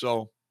COVID.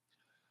 So,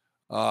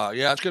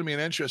 it's going to be an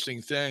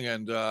interesting thing.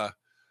 And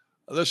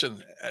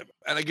listen,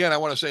 and again, I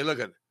want to say, look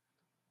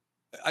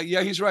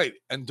he's right,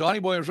 and Donnie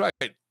Boy is right.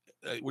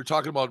 We're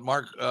talking about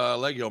Mark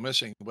Leggio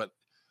missing, but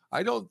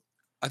I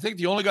think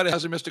the only guy that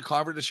hasn't missed a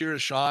convert this year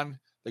is Sean,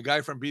 the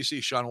guy from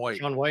BC, Sean White.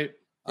 Sean White.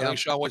 I think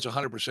Sean White's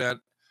 100%.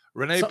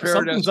 Rene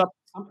Paredes.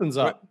 Something's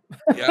up.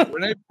 Yeah,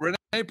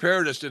 Rene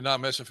Paredes did not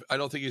miss. I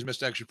don't think he's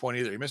missed an extra point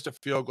either. He missed a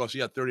field goal, so he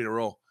had 30 in a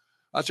row.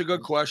 That's a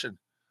good question.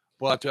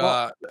 But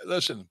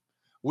listen,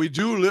 we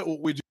do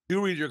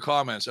read your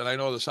comments, and I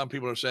know that some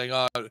people are saying,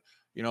 that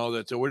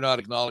we're not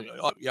acknowledging.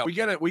 We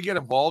get it. We get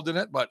involved in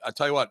it, but I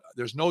tell you what,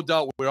 there's no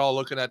doubt we're all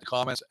looking at the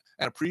comments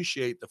and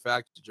appreciate the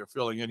fact that you're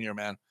filling in here,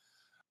 man,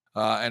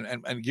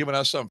 and giving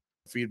us some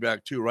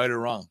feedback too, right or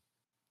wrong.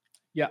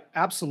 Yeah,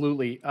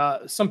 absolutely.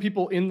 Some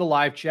people in the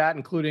live chat,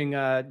 including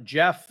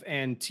Jeff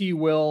and T.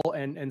 Will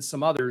and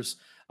some others,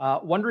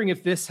 wondering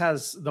if this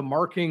has the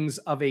markings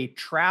of a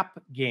trap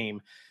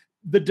game.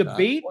 The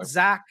debate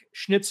Zach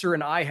Schnitzer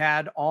and I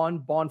had on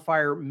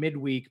Bonfire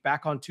midweek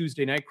back on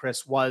Tuesday night,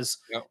 Chris, was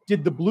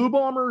did the Blue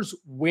Bombers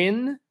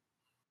win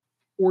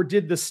or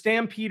did the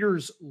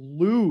Stampeders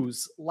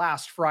lose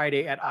last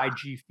Friday at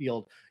IG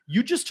Field?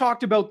 You just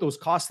talked about those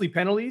costly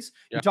penalties.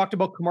 Yeah. You talked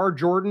about Kamar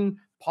Jordan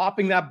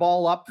popping that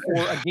ball up for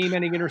a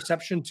game-ending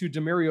interception to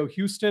DeMario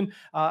Houston.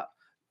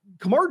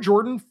 Kamar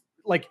Jordan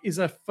is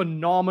a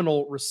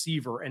phenomenal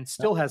receiver and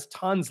still has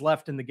tons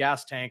left in the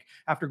gas tank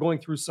after going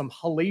through some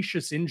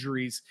hellacious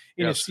injuries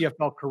in his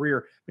CFL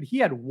career. But he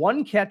had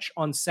 1 catch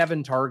on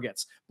 7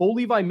 targets. Bo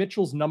Levi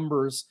Mitchell's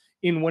numbers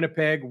in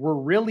Winnipeg were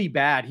really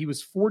bad. He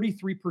was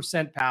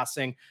 43%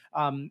 passing.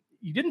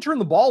 He didn't turn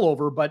the ball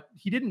over, but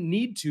he didn't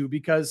need to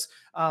because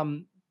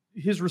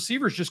his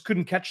receivers just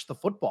couldn't catch the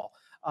football.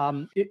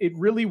 It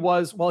really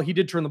was, he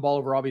did turn the ball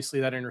over, obviously,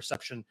 that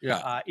interception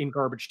in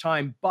garbage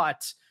time.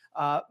 But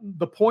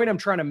the point I'm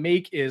trying to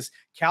make is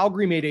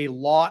Calgary made a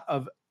lot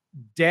of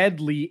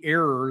deadly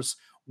errors.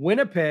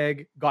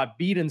 Winnipeg got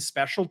beat in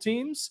special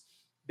teams.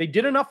 They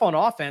did enough on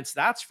offense,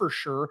 that's for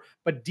sure.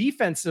 But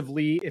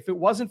defensively, if it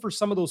wasn't for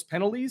some of those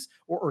penalties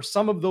or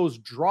some of those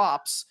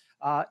drops,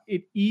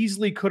 it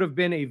easily could have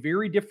been a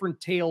very different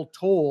tale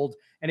told.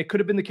 And it could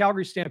have been the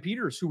Calgary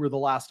Stampeders who were the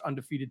last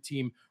undefeated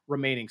team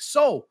remaining.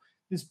 So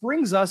this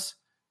brings us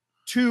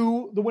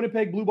to the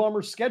Winnipeg Blue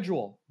Bombers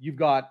schedule. You've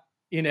got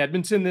in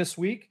Edmonton this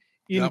week,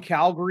 in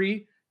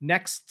Calgary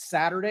next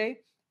Saturday,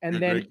 And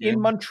then in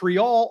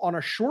Montreal on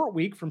a short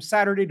week from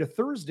Saturday to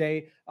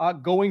Thursday,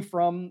 going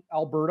from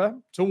Alberta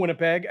to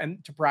Winnipeg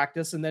and to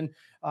practice, and then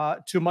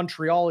to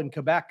Montreal in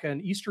Quebec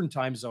and Eastern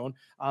time zone.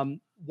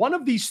 One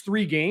of these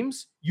 3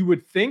 games, you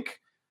would think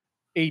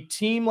a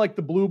team like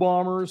the Blue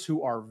Bombers,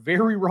 who are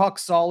very rock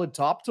solid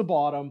top to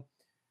bottom,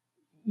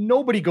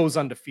 nobody goes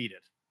undefeated.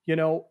 You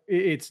know,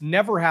 it's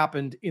never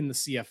happened in the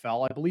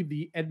CFL. I believe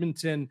the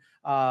Edmonton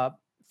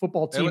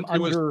football team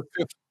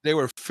they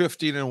were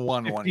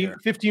 15-1 one year.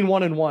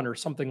 15-1 or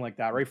something like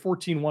that, right?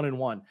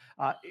 14-1.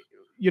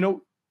 You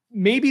know,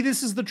 maybe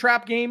this is the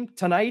trap game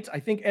tonight. I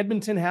think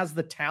Edmonton has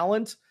the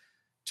talent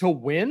to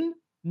win.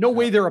 No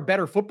way they're a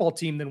better football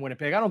team than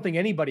Winnipeg. I don't think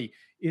anybody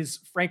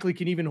frankly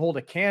can even hold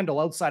a candle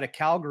outside of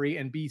Calgary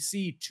and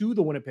BC to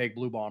the Winnipeg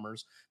Blue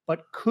Bombers.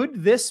 But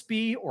could this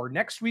be, or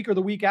next week or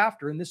the week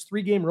after in this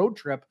 3-game road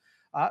trip,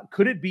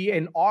 could it be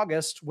in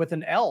August with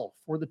an L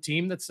for the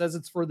team that says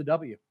it's for the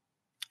W?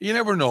 You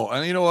never know.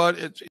 And you know what?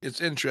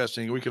 It's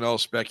interesting. We can all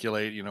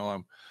speculate. You know,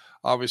 I'm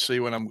obviously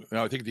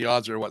I think the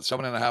odds are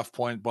 7.5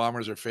 point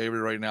Bombers are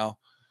favored right now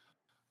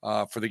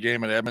for the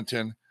game at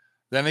Edmonton.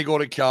 Then they go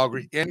to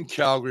Calgary. In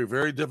Calgary,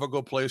 very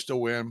difficult place to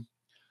win.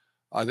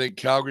 I think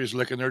Calgary's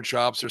licking their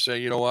chops. They're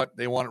saying, you know what?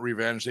 They want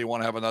revenge. They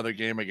want to have another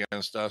game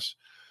against us.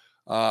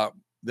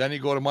 Then you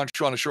go to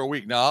Montreal on a short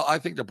week. Now, I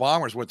think the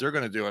Bombers, what they're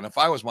going to do, and if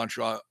I was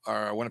Montreal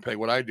or Winnipeg,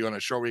 what I'd do on a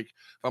short week,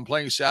 if I'm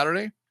playing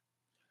Saturday,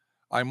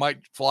 I might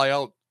fly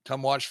out,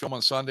 come watch film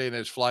on Sunday, and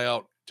then just fly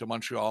out to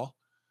Montreal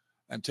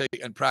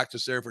and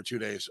practice there for 2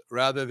 days,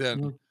 rather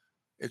than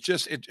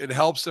it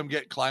helps them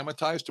get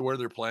climatized to where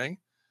they're playing.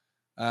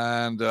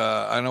 And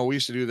I know we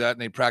used to do that,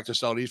 and they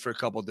practiced out east for a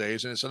couple of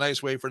days, and it's a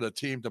nice way for the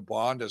team to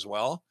bond as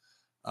well.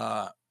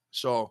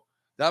 So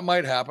that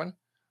might happen.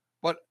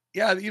 But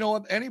yeah, you know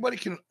what? Anybody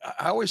can.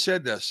 I always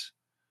said this.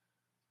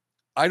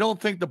 I don't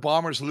think the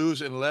Bombers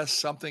lose unless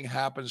something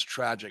happens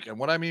tragic. And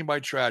what I mean by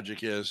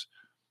tragic is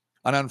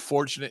an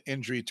unfortunate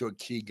injury to a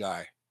key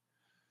guy.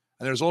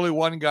 And there's only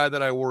one guy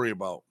that I worry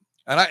about.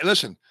 And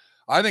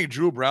I think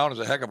Drew Brown is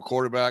a heck of a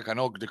quarterback. I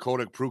know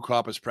Dakota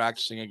Prukop is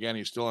practicing again.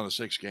 He's still in the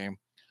 6th game.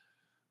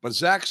 But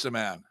Zach's the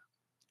man.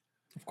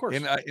 Of course.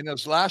 In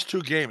his last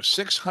 2 games,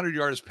 600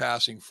 yards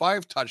passing,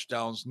 5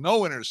 touchdowns,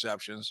 no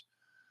interceptions,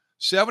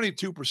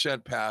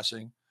 72%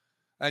 passing.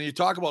 And you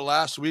talk about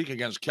last week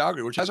against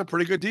Calgary, which has a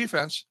pretty good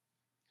defense.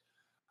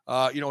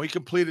 He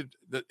completed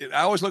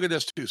I always look at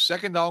this too.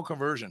 2nd down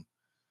conversion,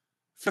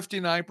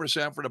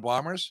 59% for the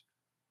Bombers,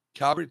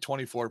 Calgary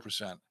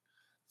 24%.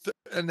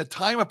 And the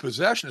time of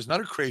possession is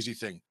another crazy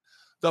thing.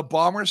 The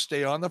Bombers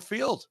stay on the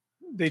field.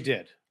 They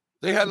did.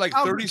 They had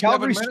 37 minutes.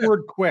 Calgary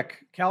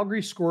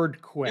scored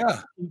quick.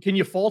 Yeah. Can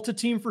you fault a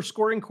team for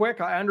scoring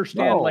quick? I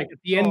understand at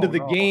the end of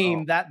the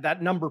game,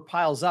 that number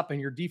piles up and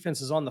your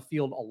defense is on the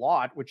field a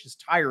lot, which is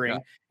tiring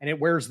and it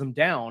wears them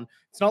down.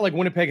 It's not like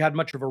Winnipeg had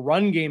much of a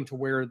run game to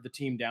wear the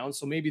team down.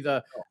 So maybe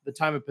the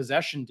time of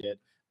possession did,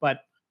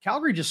 but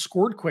Calgary just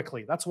scored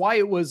quickly. That's why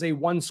it was a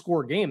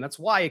 1-score game. That's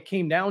why it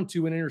came down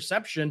to an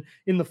interception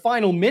in the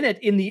final minute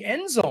in the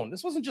end zone.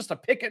 This wasn't just a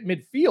pick at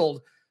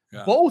midfield.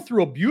 Yeah. Bo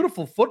threw a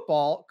beautiful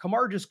football.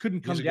 Kamar just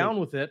couldn't come down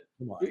with it.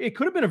 It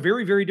could have been a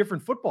very, very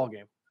different football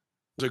game.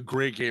 It was a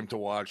great game to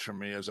watch for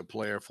me as a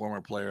player,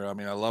 former player. I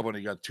mean, I love when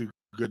you got 2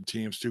 good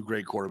teams, 2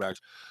 great quarterbacks.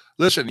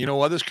 Listen, you know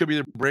what? This could be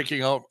the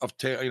breaking out of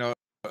Taylor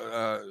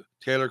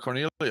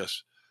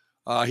Cornelius.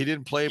 He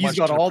didn't play much. He's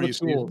got all the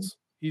tools.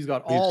 He's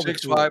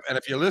 6'5", and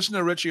if you listen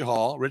to Richie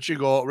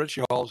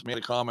Hall's made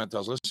a comment. I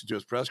was listening to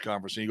his press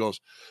conference, and he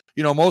goes,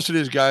 most of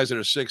these guys that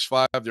are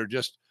 6'5",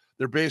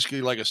 they're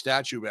basically like a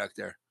statue back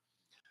there.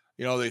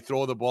 They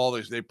throw the ball,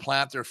 they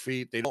plant their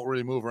feet, they don't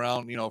really move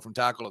around, from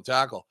tackle to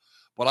tackle.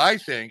 But I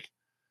think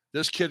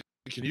this kid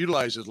can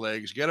utilize his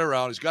legs, get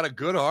around. He's got a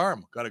good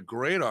arm, got a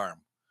great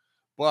arm.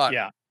 But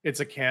yeah, it's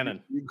a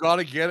cannon. You got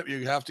to get it.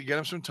 You have to get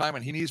him some time,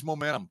 and he needs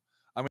momentum.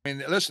 I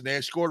mean, listen, they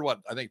scored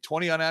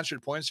 20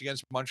 unanswered points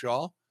against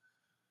Montreal,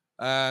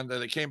 and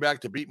they came back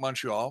to beat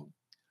Montreal.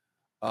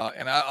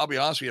 And I'll be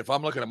honest with you, if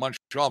I'm looking at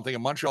Montreal, I'm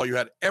thinking Montreal, you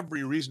had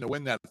every reason to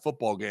win that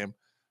football game.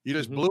 You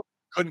just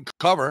couldn't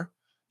cover.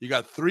 You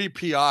got 3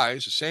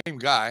 PIs, the same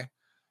guy.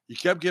 You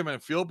kept giving him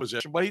field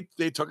position, but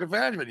they took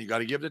advantage of it. You got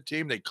to give the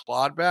team, they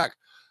clawed back.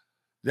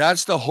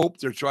 That's the hope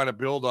they're trying to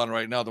build on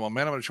right now, the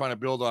momentum they're trying to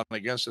build on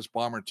against this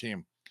Bomber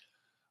team.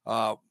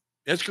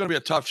 It's going to be a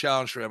tough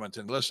challenge for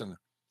Edmonton. Listen,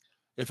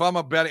 if I'm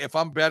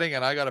betting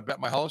and I got to bet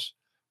my house,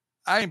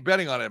 I ain't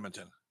betting on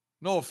Edmonton.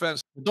 No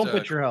offense. Don't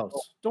bet your house.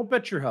 Don't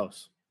bet your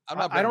house.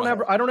 I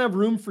don't have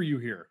room for you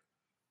here.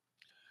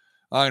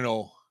 I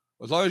know.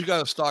 As long as you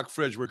got a stock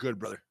fridge, we're good,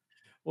 brother.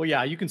 Well,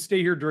 yeah, you can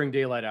stay here during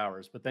daylight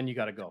hours, but then you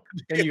got to go.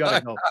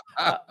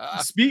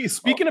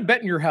 Speaking of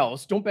betting your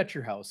house, don't bet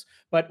your house,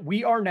 but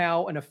we are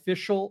now an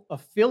official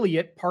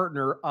affiliate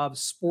partner of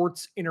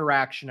Sports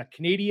Interaction, a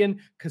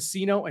Canadian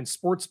casino and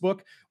sports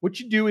book. What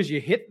you do is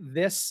you hit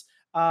this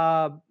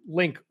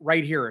link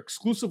right here,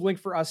 exclusive link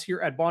for us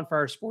here at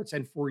Bonfire Sports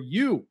and for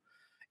you,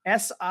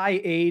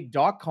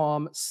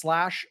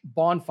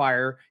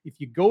 SIA.com/bonfire. If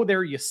you go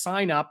there, you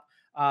sign up.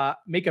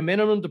 Make a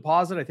minimum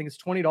deposit. I think it's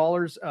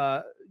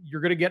 $20.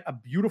 You're going to get a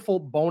beautiful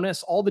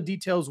bonus. All the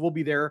details will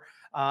be there.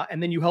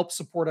 And then you help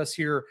support us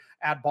here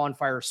at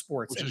Bonfire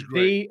Sports. Which is and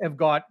great. They have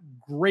got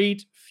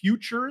great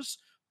futures,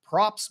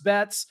 props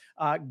bets,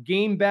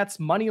 game bets,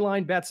 money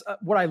line bets.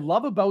 What I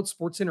love about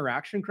Sports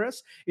Interaction,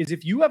 Chris, is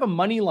if you have a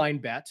money line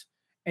bet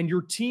and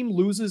your team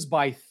loses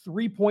by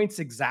 3 points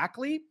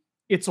exactly,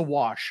 it's a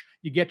wash.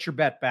 You get your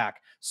bet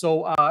back.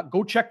 So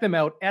go check them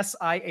out,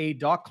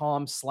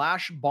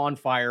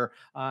 sia.com/bonfire,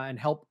 and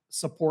help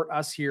support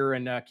us here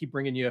and keep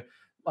bringing you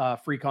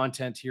free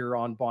content here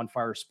on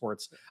Bonfire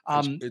Sports.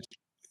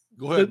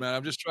 Go ahead, man.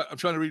 I'm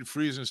trying to read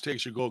Friesen's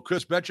takes. You go,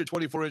 Chris, bet your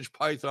 24-inch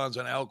pythons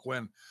on Al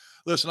Quinn.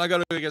 Listen, I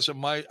got to get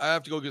I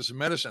have to go get some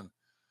medicine.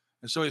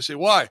 And so you say,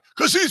 why?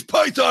 Because these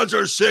pythons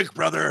are sick,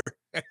 brother.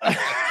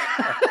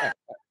 I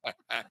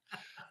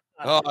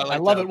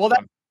love it. Well,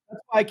 that's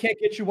why I can't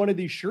get you one of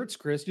these shirts,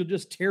 Chris. You'll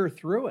just tear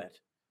through it.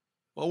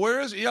 Well, where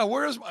is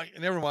my,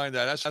 never mind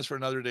that. That's for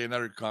another day,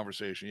 another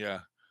conversation. Yeah.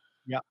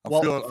 Yeah.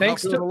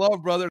 Thanks to the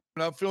love, brother.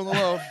 Not feeling the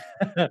love.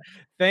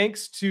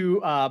 Thanks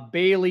to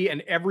Bailey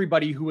and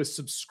everybody who has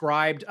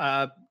subscribed.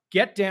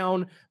 Get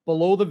down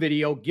below the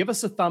video, give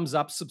us a thumbs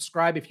up,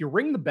 subscribe. If you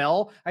ring the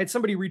bell, I had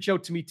somebody reach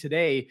out to me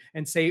today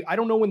and say, I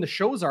don't know when the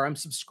shows are. I'm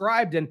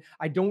subscribed and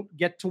I don't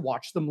get to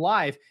watch them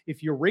live.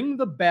 If you ring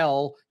the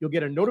bell, you'll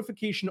get a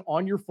notification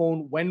on your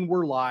phone when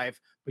we're live.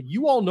 But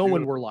you all know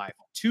when we're live.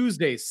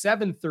 Tuesdays,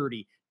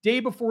 7:30. Day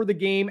before the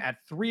game at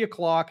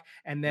 3:00,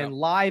 and then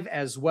live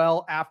as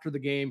well after the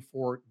game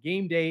for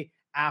Game Day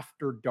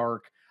After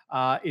Dark.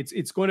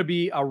 It's going to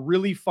be a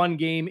really fun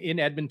game in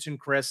Edmonton,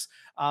 Chris.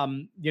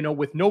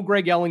 With no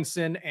Greg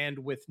Ellingson and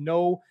with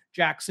no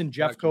Jackson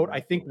Jeffcoat, I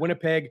think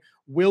Winnipeg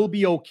will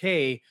be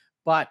okay.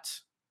 But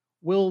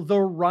will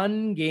the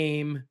run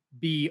game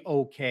be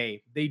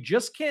okay? They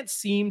just can't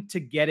seem to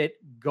get it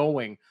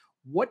going.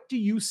 What do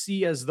you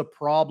see as the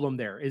problem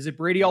there? Is it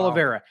Brady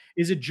Oliveira?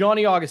 Is it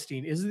Johnny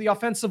Augustine? Is it the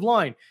offensive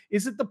line?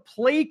 Is it the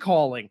play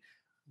calling?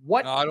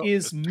 What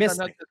is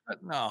missing?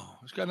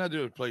 It's got nothing to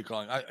do with play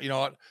calling.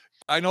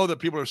 I know that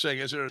people are saying,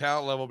 is it a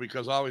talent level?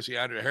 Because obviously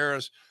Andrew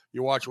Harris,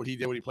 you watch what he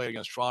did when he played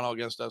against Toronto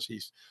against us.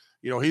 He's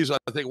I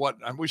think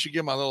we should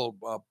give him a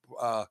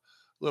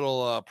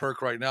little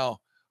perk right now.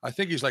 I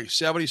think he's like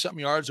 70 something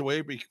yards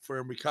away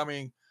from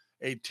becoming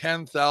a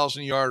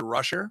 10,000 yard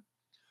rusher.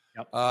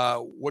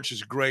 Which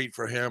is great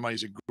for him.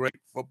 He's a great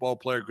football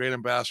player, great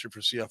ambassador for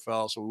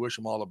CFL. So we wish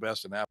him all the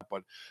best in that.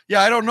 But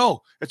yeah, I don't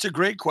know. It's a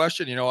great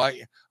question.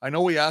 I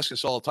know we ask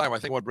this all the time. I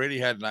think what Brady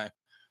had 9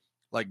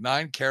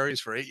 carries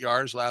for 8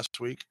 yards last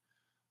week.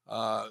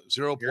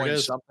 0 point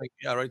something.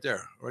 Yeah, right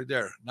there.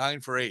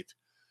 9 for 8.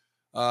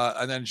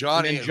 And then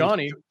Johnny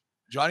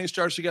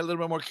starts to get a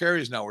little bit more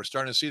carries now. We're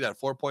starting to see that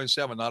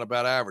 4.7, not a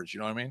bad average.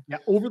 You know what I mean? Yeah.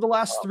 Over the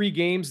last 3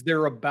 games,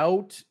 they're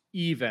about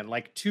even,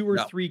 like 2 or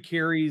 3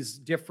 carries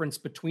difference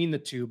between the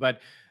two.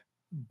 But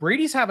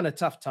Brady's having a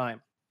tough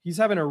time. He's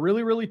having a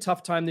really, really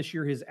tough time this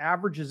year. His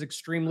average is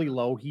extremely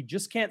low. He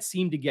just can't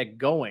seem to get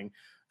going.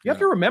 You have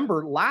to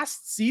remember,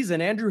 last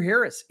season, Andrew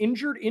Harris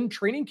injured in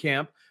training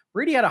camp.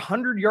 Brady had a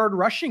 100-yard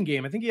rushing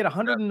game. I think he had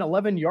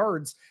 111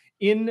 yards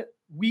in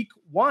week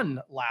 1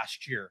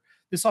 last year.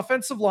 This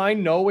offensive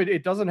line,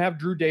 it doesn't have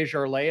Drew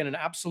Desjardins and an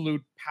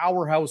absolute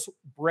powerhouse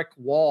brick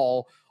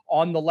wall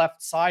on the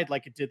left side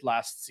like it did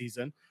last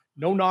season.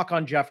 No knock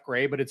on Jeff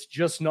Gray, but it's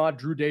just not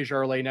Drew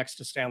Desjardins next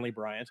to Stanley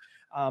Bryant.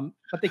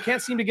 But they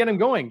can't seem to get him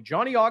going.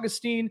 Johnny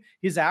Augustine,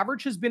 his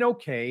average has been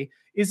okay.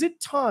 Is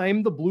it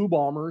time the Blue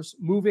Bombers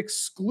move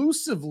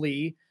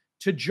exclusively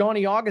to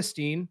Johnny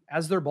Augustine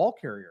as their ball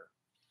carrier?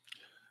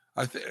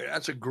 I think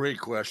that's a great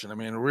question. I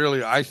mean,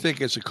 really, I think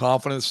it's a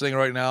confidence thing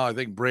right now. I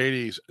think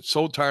Brady's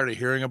so tired of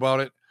hearing about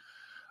it.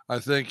 I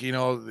think,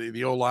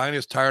 the O-line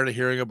is tired of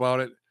hearing about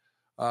it.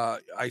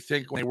 I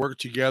think when they work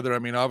together, I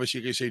mean,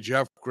 obviously you can say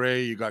Jeff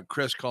Gray, you got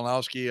Chris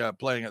Kolnowski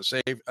playing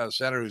at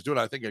center, who's doing,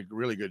 I think, a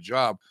really good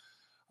job.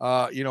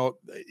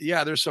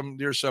 There's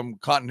some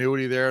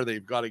continuity there.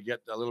 They've got to get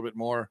a little bit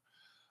more.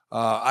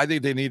 I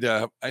think they need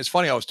to. It's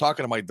funny. I was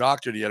talking to my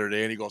doctor the other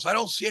day, and he goes, "I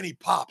don't see any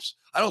pops.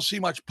 I don't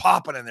see much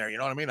popping in there." You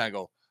know what I mean? I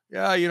go,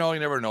 "Yeah, you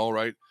never know,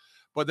 right?"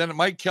 But then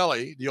Mike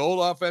Kelly, the old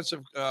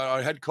offensive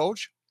head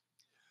coach.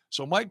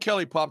 So Mike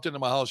Kelly popped into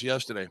my house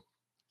yesterday.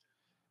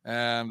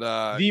 And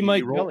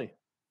Mike Kelly.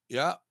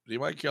 Yeah, the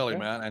Mike Kelly,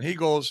 man. And he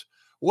goes,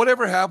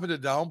 whatever happened to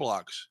down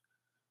blocks?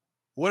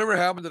 Whatever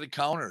happened to the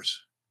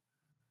counters?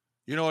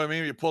 You know what I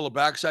mean? You pull the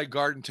backside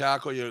guard and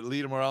tackle, you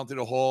lead them around through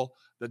the hole.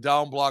 The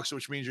down blocks,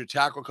 which means your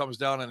tackle comes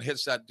down and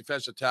hits that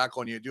defensive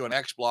tackle, and you do an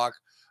X block,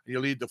 and you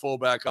lead the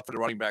fullback up for the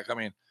running back. I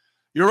mean,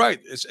 you're right.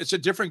 It's a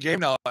different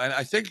game now. And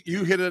I think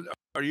you hit it,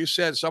 or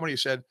somebody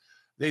said,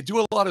 they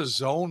do a lot of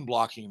zone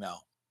blocking now.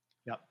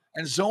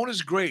 And zone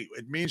is great.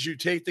 It means you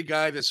take the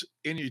guy that's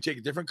in, you take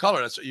a different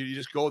color. You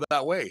just go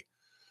that way.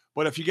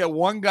 But if you get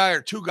one guy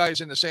or 2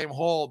 guys in the same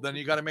hole, then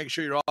you got to make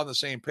sure you're on the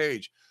same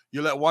page.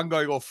 You let one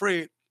guy go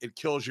free, it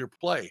kills your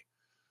play.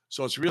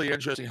 So it's really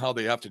interesting how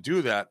they have to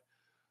do that.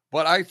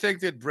 But I think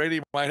that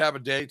Brady might have a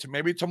day to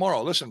maybe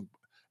tomorrow. Listen,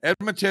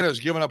 Edmonton has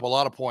given up a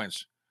lot of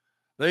points.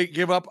 They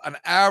give up an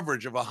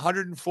average of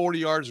 140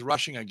 yards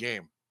rushing a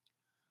game.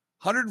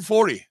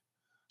 140.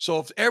 So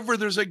if ever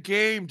there's a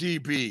game,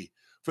 DB,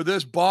 for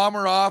this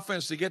Bomber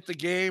offense to get the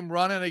game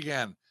running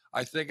again,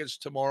 I think it's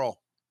tomorrow.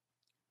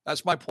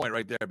 That's my point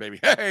right there, baby.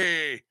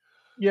 Hey.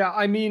 Yeah,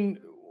 I mean,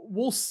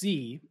 we'll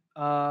see.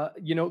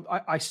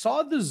 I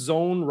saw the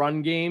zone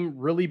run game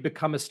really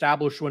become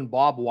established when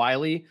Bob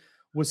Wiley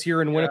was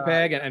here in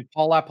Winnipeg, and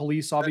Paul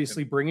LaPolice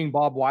obviously bringing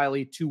Bob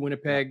Wiley to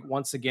Winnipeg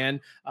once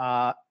again.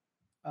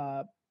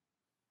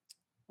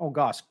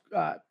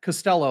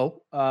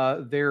 Costello,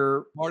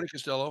 their Marty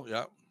Costello,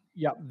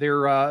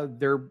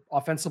 their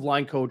offensive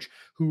line coach,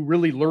 who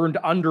really learned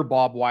under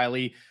Bob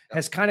Wiley,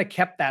 has kind of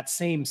kept that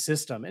same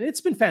system, and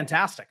it's been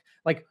fantastic.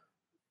 Like,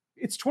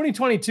 it's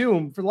 2022,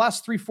 and for the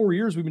last 3-4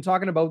 years, we've been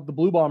talking about the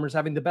Blue Bombers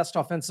having the best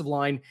offensive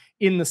line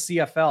in the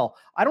CFL.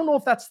 I don't know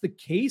if that's the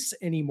case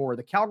anymore.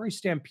 The Calgary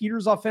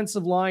Stampeders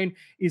offensive line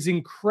is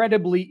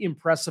incredibly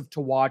impressive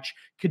to watch.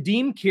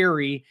 Kadeem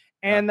Carey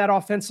and that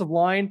offensive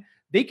line,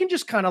 they can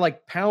just kind of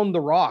like pound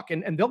the rock,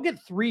 and they'll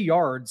get 3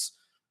 yards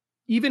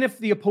even if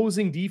the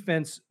opposing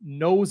defense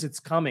knows it's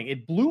coming.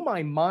 It blew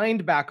my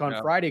mind back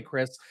on Friday,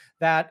 Chris,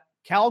 that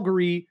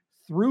Calgary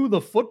threw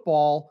the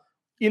football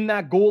in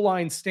that goal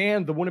line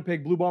stand. The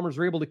Winnipeg Blue Bombers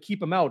were able to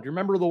keep him out. Do you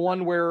remember the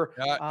one where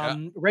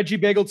Reggie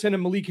Begelton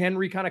and Malik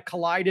Henry kind of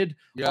collided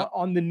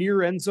on the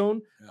near end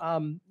zone,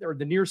 or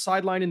the near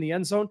sideline in the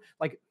end zone?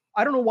 Like,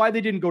 I don't know why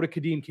they didn't go to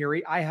Kadeem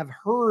Carey. I have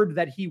heard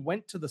that he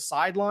went to the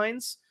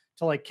sidelines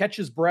to like catch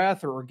his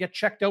breath or get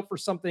checked out for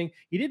something.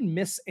 He didn't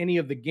miss any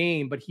of the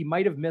game, but he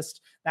might have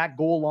missed that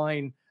goal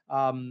line.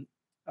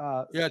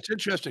 It's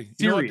interesting.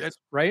 Series,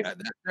 right?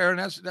 Aaron,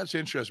 that's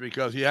interesting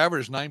because he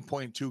averaged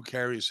 9.2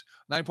 carries,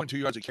 9.2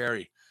 yards a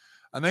carry,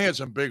 and they had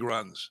some big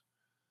runs.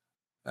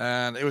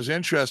 And it was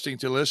interesting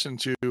to listen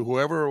to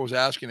whoever was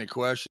asking the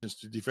questions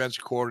to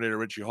defensive coordinator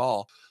Richie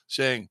Hall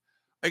saying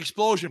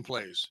explosion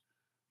plays,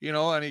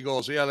 and he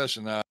goes,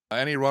 listen,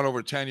 any run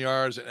over 10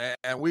 yards,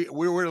 and we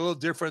were a little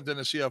different than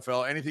the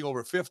CFL. Anything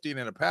over 15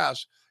 in a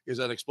pass is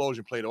an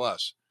explosion play to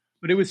us.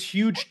 But it was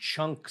huge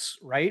chunks,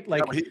 right?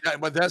 Like,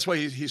 but that's why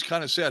he's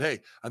kind of said, hey,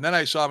 and then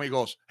I saw him, he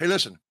goes, hey,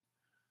 listen,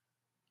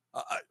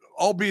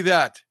 I'll be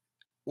that,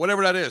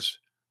 whatever that is.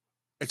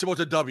 It's about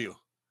the W.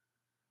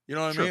 You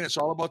know what I mean? It's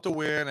all about the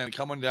win and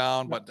coming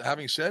down. But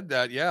having said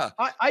that,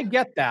 I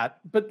get that.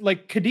 But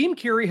like, Kadeem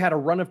Carey had a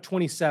run of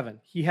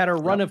 27. He had a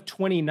run of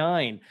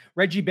 29.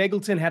 Reggie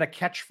Begelton had a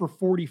catch for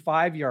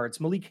 45 yards.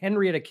 Malik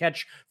Henry had a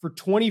catch for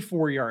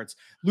 24 yards.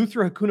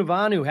 Luther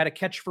Hakunavanu had a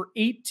catch for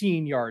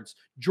 18 yards.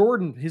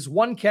 Jordan, his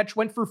one catch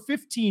went for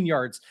 15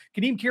 yards.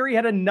 Kadeem Carey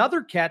had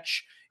another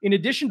catch in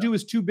addition to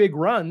his 2 big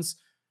runs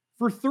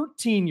for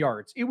 13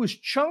 yards. It was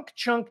chunk.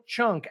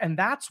 And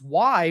that's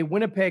why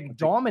Winnipeg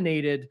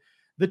dominated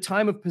the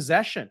time of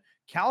possession.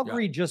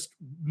 Calgary just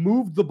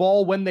moved the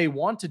ball when they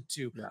wanted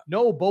to.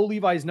 No, Bo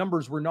Levi's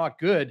numbers were not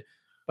good,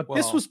 but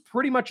this was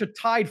pretty much a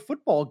tied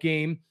football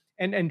game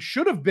and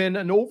should have been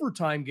an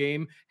overtime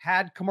game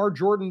had Kamar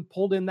Jordan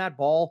pulled in that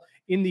ball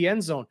in the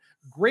end zone.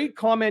 Great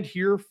comment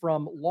here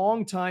from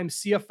longtime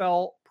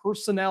CFL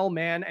personnel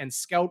man and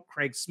scout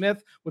Craig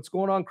Smith. What's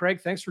going on, Craig?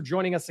 Thanks for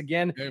joining us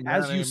again,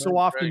 as you so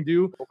often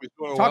do.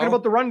 Talking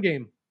about the run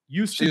game.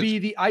 Used to be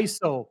the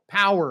ISO,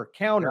 power,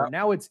 counter.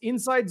 Now it's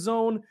inside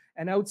zone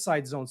and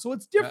outside zone. So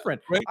it's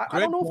different. I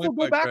don't know if they'll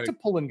go back to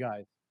pulling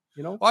guys.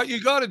 Well,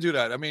 you got to do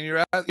that. I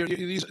mean,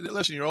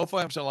 listen, your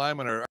offensive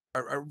linemen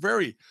are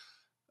very,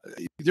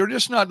 they're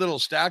just not little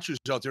statues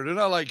out there. They're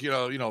not like,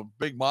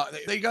 big,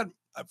 they got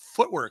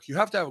footwork. You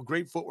have to have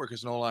great footwork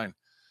as an O-line.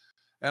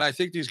 And I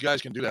think these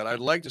guys can do that. I'd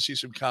like to see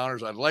some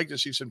counters. I'd like to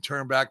see some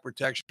turn back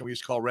protection we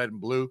used to call red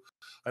and blue.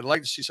 I'd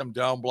like to see some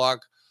down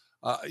block.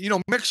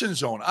 Mixing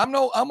zone. I'm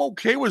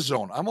okay with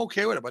zone. I'm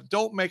okay with it, but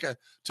don't make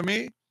to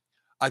me,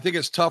 I think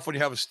it's tough when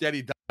you have a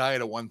steady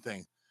diet of one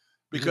thing,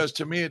 because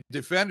to me,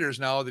 defenders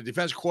now, the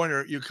defense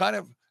corner, you kind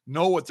of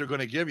know what they're going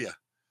to give you.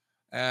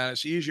 And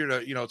it's easier to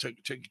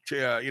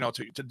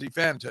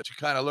defend, to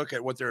kind of look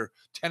at what their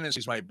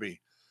tendencies might be.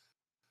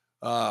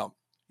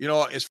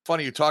 It's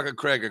funny. You're talking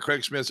Craig.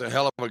 Craig Smith's a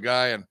hell of a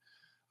guy. And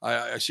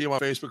I see him on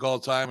Facebook all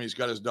the time. He's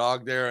got his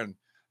dog there, and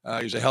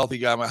he's a healthy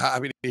guy. I'm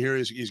happy to hear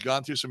he's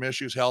gone through some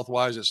issues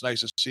health-wise. It's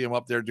nice to see him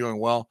up there doing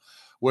well.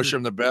 Wish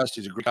him the best.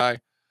 He's a great guy.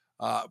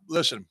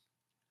 Listen,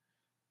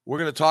 we're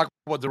going to talk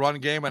about the run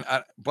game,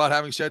 but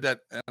having said that,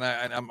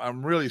 and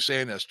I'm really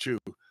saying this too,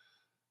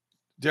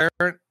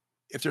 Darren,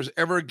 if there's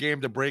ever a game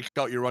to break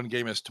out your run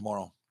game, is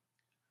tomorrow.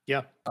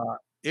 Yeah.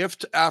 If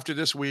after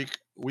this week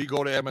we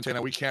go to Edmonton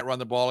and we can't run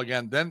the ball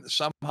again, then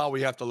somehow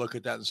we have to look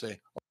at that and say,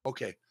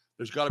 okay,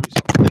 there's got to be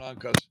something going on,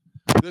 because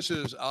this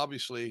is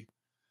obviously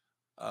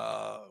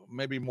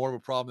maybe more of a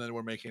problem than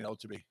we're making it out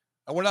to be.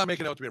 And we're not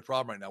making it out to be a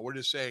problem right now. We're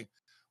just saying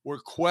we're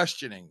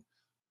questioning.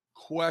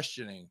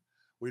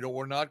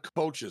 We're not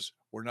coaches.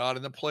 We're not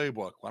in the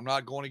playbook. I'm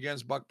not going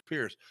against Buck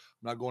Pierce.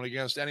 I'm not going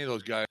against any of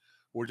those guys.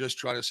 We're just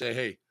trying to say,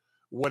 hey,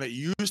 when it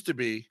used to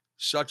be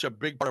such a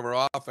big part of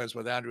our offense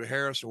with Andrew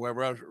Harris or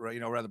whoever else, ran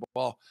the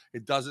ball,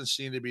 it doesn't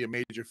seem to be a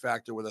major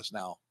factor with us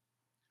now.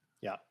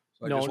 Yeah.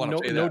 So I just want to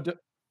say that.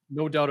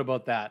 No doubt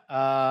about that.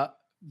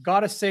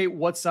 Gotta say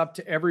what's up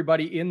to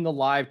everybody in the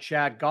live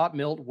chat. Got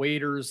Milt,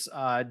 Waiters,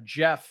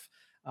 Jeff.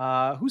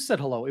 Who said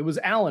hello? It was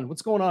Alan.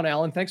 What's going on,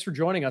 Alan? Thanks for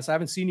joining us. I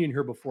haven't seen you in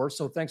here before,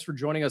 so thanks for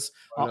joining us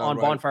on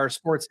Bonfire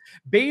Sports.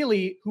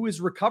 Bailey, who is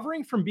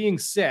recovering from being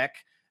sick,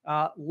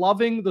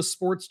 loving the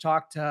sports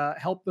talk to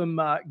help them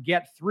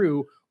get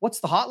through. What's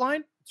the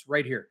hotline? It's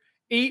right here.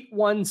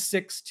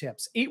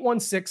 816-TIPS,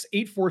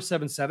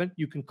 816-8477.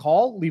 You can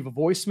call, leave a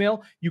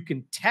voicemail. You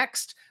can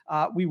text.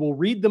 We will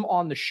read them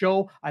on the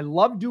show. I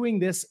love doing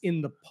this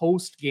in the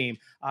post game.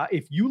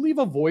 If you leave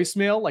a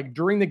voicemail, like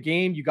during the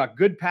game, you got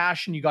good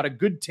passion, you got a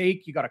good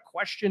take, you got a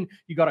question,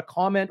 you got a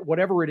comment,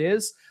 whatever it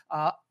is,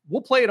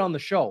 we'll play it on the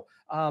show.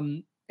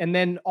 And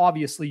then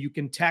obviously you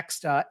can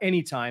text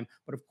anytime.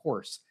 But of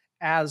course,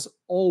 as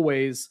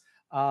always,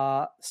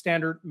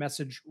 standard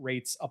message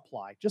rates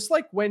apply, just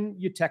like when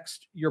you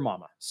text your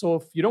mama. So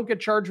if you don't get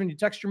charged when you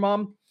text your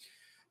mom,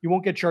 you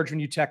won't get charged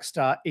when you text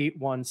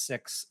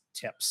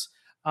 816-TIPS.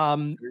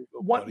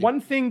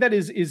 One thing that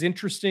is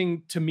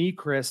interesting to me,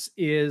 Chris,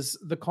 is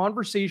the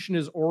conversation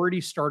is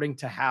already starting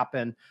to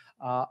happen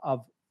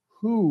of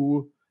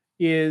who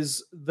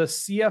is the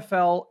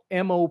CFL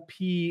MOP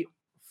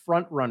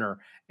front runner.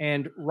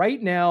 And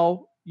right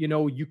now,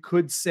 you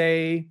could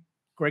say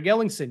Greg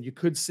Ellingson, you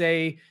could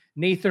say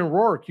Nathan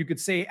Rourke, you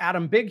could say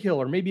Adam Bighill,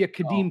 or maybe a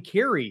Kadeem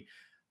Carey.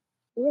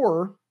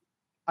 Or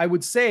I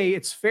would say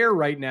it's fair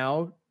right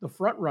now, the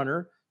front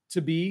runner,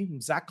 to be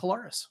Zach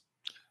Collaros.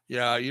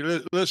 Yeah,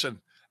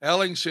 listen,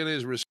 Ellingson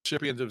is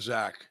recipient of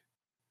Zach.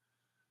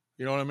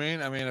 You know what I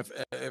mean? I mean,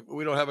 if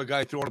we don't have a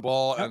guy throwing the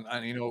ball and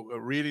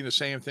reading the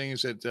same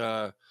things that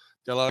Dale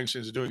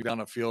Ellingson is doing down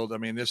the field, I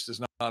mean, this is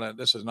not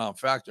a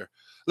factor.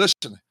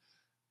 Listen,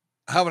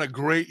 having a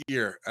great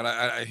year,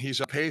 and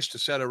he's on pace to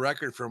set a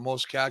record for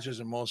most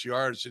catches and most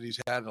yards that he's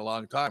had in a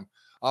long time.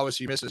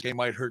 Obviously, missing this game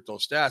might hurt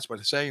those stats,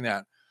 but saying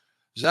that,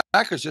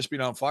 Zach has just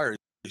been on fire.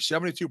 He's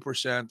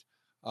 72%.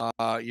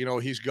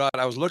 He's got.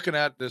 I was looking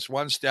at this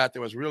one stat that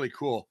was really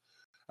cool.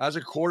 As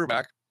a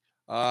quarterback,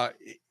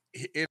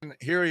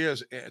 here he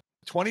is,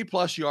 20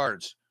 plus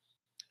yards.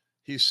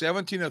 He's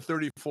 17 of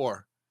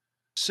 34,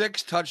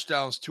 6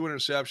 touchdowns, 2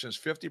 interceptions,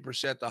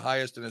 50%, the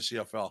highest in the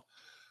CFL.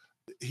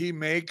 He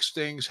makes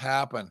things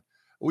happen.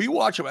 We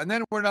watch him, and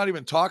then we're not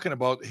even talking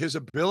about his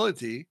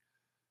ability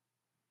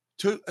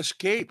to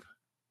escape.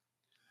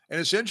 And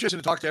it's interesting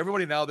to talk to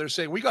everybody now. They're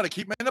saying, we got to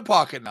keep him in the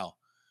pocket now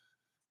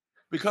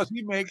because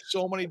he makes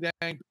so many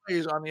dang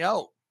plays on the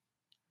out.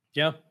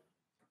 Yeah.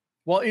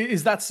 Well,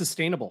 is that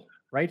sustainable,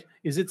 right?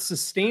 Is it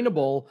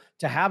sustainable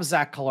to have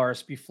Zach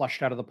Collaros be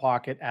flushed out of the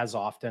pocket as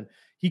often?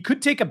 He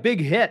could take a big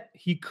hit.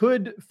 He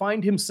could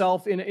find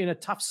himself in a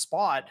tough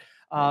spot.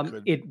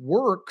 It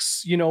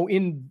works,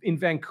 in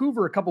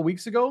Vancouver a couple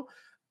weeks ago,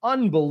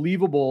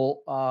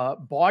 unbelievable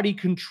body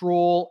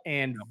control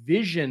and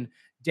vision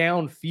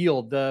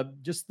downfield,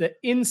 the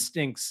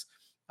instincts,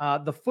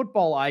 the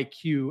football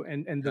IQ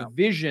and the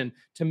vision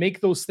to make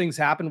those things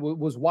happen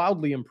was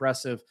wildly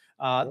impressive.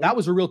 That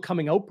was a real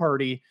coming out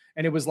party.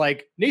 And it was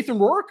like, Nathan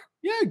Rourke,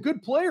 yeah,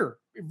 good player.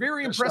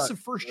 Very impressive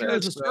first year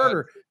as a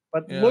starter.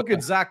 But look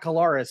at Zach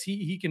Collaros.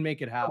 He can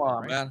make it happen. Come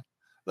on, man.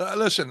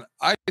 Listen,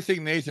 I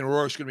think Nathan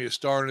Rourke's going to be a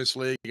star in this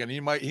league, and he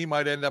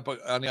might end up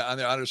on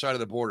the other side of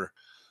the border.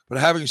 But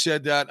having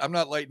said that, I'm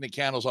not lighting the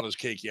candles on his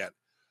cake yet.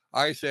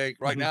 I think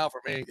right now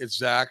for me, it's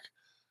Zach.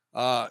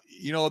 That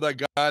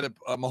guy,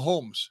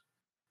 Mahomes.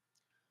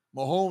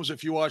 Mahomes,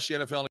 if you watch the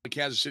NFL and the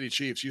Kansas City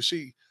Chiefs, you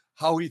see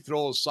how he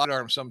throws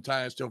sidearms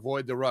sometimes to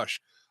avoid the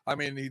rush. I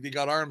mean, he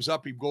got arms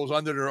up. He goes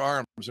under their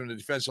arms in the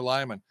defensive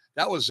lineman.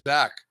 That was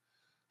Zach.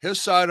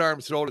 His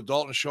sidearm throw to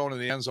Dalton Schoen in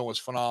the end zone was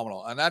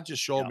phenomenal. And that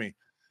just showed me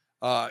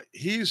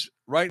he's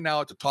right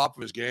now at the top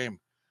of his game.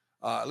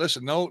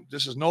 Listen,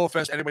 this is no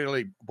offense to anybody in the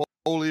league.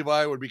 Bo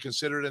Levi would be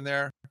considered in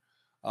there.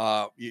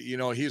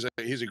 He's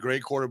a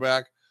great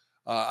quarterback.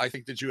 I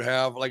think that you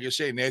have, like you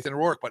say, Nathan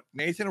Rourke, but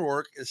Nathan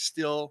Rourke is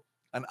still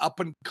an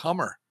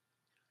up-and-comer.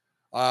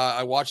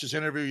 I watched his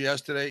interview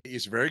yesterday.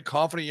 He's a very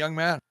confident young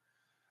man.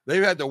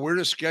 They've had the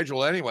weirdest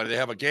schedule anyway. They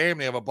have a game,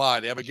 they have a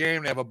bye. They have a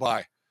game, they have a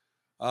bye.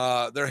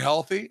 They're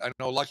healthy. I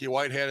know Lucky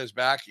Whitehead is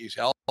back. He's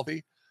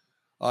healthy.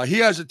 He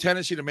has a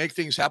tendency to make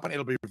things happen.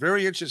 It'll be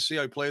very interesting to see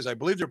how he plays. I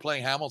believe they're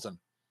playing Hamilton.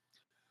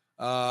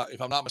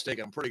 If I'm not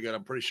mistaken,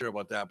 I'm pretty sure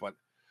about that. But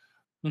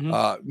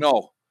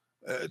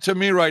to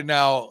me right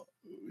now,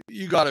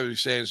 you got to be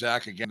saying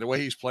Zach again. The way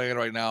he's playing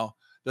right now,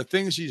 the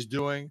things he's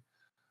doing,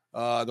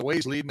 the way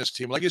he's leading this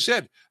team, like you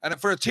said, and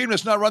for a team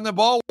that's not running the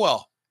ball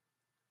well,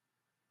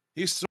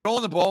 he's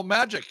throwing the ball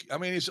magic. I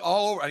mean, he's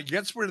all over. And he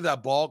gets rid of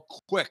that ball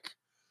quick.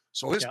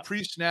 So his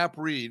pre-snap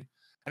read,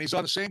 and he's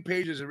on the same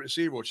page as a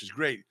receiver, which is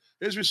great.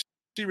 His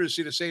receivers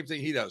see the same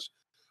thing he does.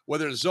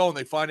 Whether it's zone,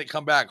 they find it,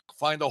 come back,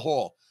 find a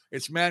hole.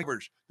 It's man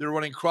coverage. They're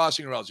running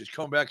crossing routes. He's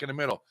coming back in the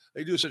middle.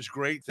 They do such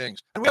great things.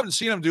 And we haven't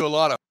seen him do a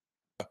lot of.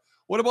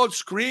 What about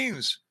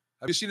screens?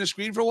 Have you seen a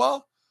screen for a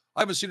while?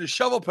 I haven't seen a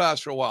shovel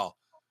pass for a while.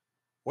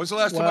 When's the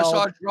last time I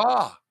saw a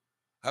draw?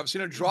 I haven't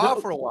seen a draw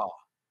for a while.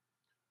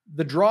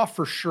 The draw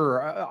for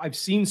sure. I've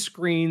seen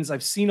screens.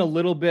 I've seen a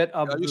little bit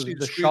of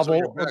the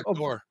shovel.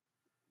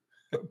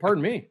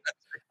 Pardon me.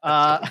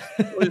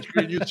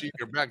 Screen you see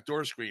your back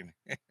door screen.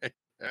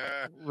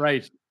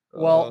 Right.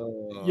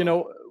 Well,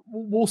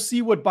 we'll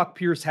see what Buck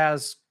Pierce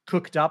has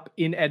cooked up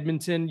in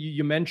Edmonton.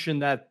 You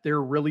mentioned that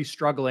they're really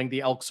struggling.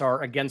 The Elks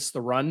are against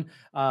the run.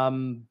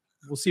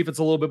 We'll see if it's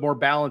a little bit more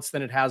balanced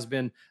than it has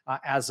been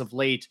as of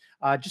late.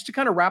 Just to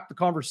kind of wrap the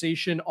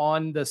conversation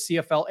on the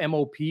CFL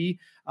MOP,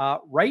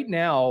 right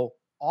now,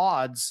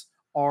 odds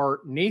are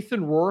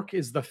Nathan Rourke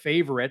is the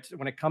favorite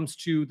when it comes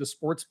to the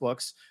sports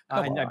books.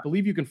 And I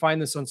believe you can find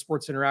this on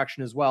Sports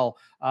Interaction as well.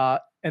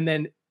 And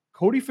then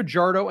Cody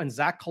Fajardo and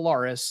Zach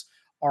Collaros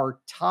are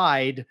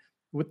tied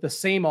with the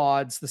same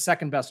odds, the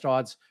second best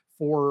odds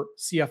for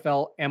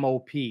CFL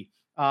MOP.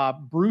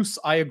 Bruce,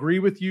 I agree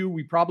with you.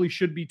 We probably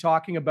should be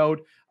talking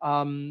about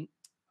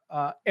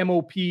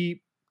MOP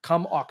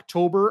come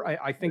October.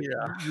 I think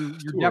you're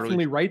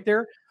definitely right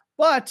there.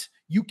 But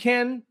you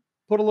can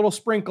put a little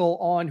sprinkle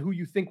on who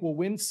you think will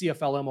win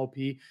CFL MOP.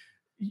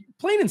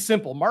 Plain and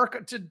simple,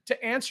 Mark,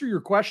 to answer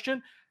your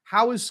question,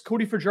 how has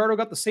Cody Fajardo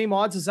got the same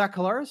odds as Zach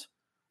Collaros?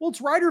 Well,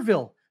 it's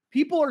Riderville.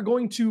 People are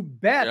going to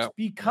bet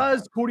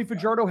because Cody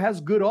Fajardo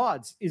has good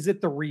odds. Is it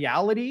the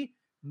reality?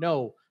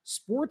 No.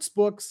 Sports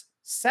books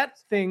set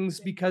things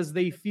because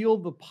they feel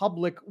the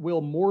public will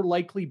more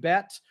likely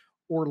bet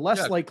or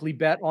less likely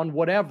bet on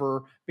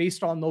whatever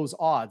based on those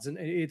odds. And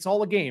it's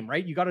all a game,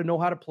 right? You got to know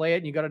how to play it,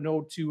 and you got to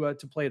know to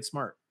play it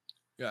smart.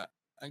 Yeah.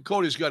 And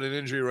Cody's got an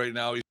injury right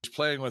now. He's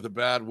playing with a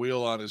bad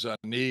wheel on his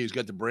knee. He's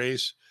got the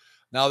brace.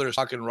 Now they're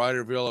talking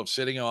Riderville of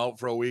sitting him out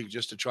for a week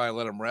just to try and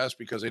let him rest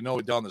because they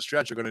know down the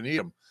stretch they're going to need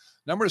him.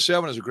 Number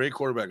 7 is a great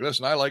quarterback.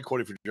 Listen, I like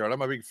Cody Fajardo.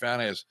 I'm a big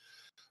fan of his.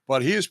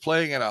 But he is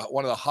playing in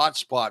one of the hot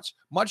spots,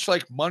 much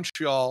like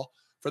Montreal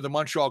for the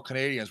Montreal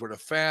Canadiens, where the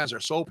fans are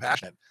so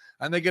passionate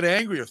and they get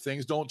angry if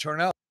things don't turn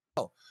out.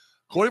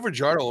 Cody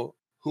Fajardo,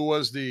 who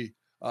was the,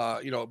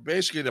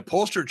 basically the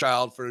poster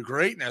child for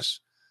greatness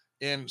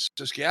in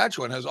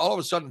Saskatchewan, has all of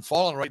a sudden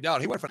fallen right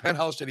down. He went from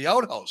penthouse to the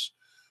outhouse.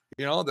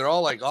 They're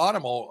all like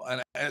Automobile,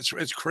 and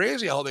it's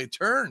crazy how they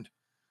turned.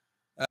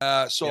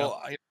 I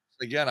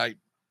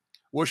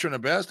wish him the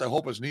best. I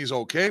hope his knee's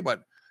okay,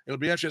 but it'll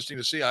be interesting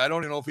to see. I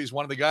don't even know if he's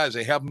one of the guys.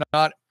 They have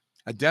not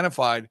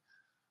identified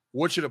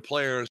which of the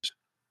players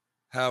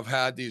have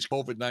had these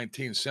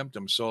COVID-19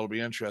 symptoms, so it'll be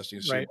interesting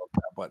to see about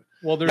that. But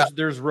well,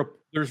 there's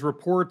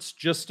reports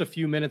just a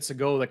few minutes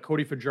ago that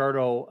Cody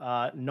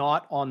Fajardo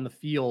not on the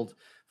field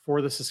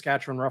for the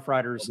Saskatchewan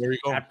Roughriders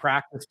at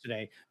practice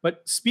today.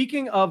 But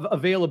speaking of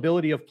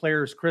availability of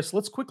players, Chris,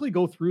 let's quickly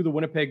go through the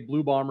Winnipeg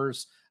Blue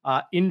Bombers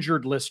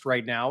injured list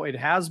right now. It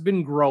has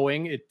been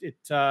growing. It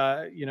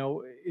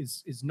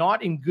is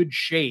not in good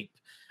shape.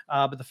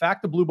 But the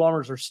fact the Blue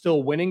Bombers are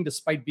still winning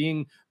despite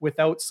being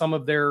without some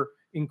of their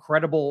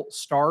incredible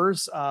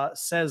stars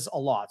says a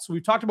lot. So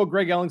we've talked about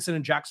Greg Ellingson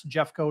and Jackson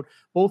Jeffcoat,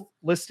 both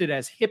listed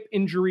as hip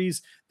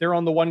injuries. They're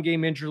on the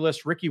 1-game injury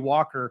list. Ricky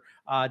Walker,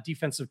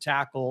 defensive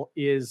tackle,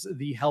 is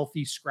the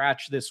healthy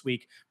scratch this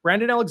week.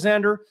 Brandon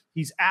Alexander,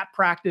 he's at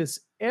practice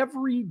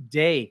every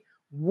day,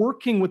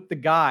 working with the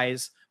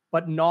guys,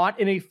 but not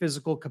in a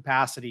physical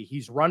capacity.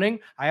 He's running.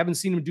 I haven't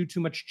seen him do too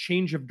much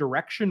change of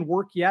direction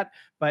work yet,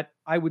 but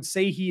I would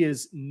say he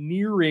is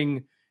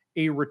nearing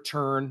a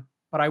return,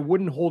 but I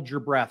wouldn't hold your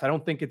breath. I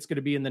don't think it's going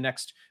to be in the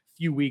next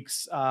few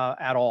weeks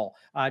at all.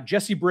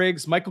 Jesse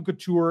Briggs, Michael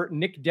Couture,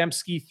 Nick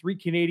Dembski, 3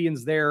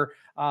 Canadians there,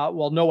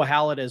 Noah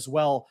Hallett as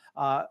well,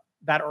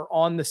 that are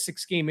on the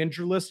 6-game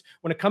injury list.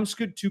 When it comes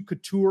to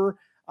Couture,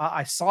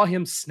 I saw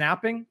him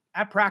snapping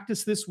at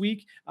practice this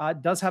week.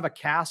 Does have a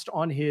cast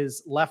on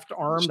his left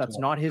arm. That's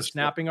not his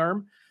snapping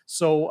arm.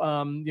 So,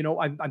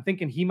 I'm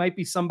thinking he might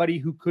be somebody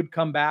who could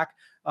come back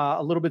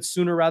a little bit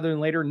sooner rather than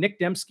later. Nick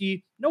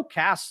Dembski, no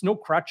casts, no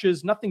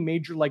crutches, nothing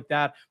major like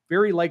that.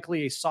 Very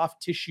likely a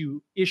soft tissue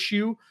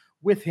issue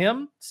with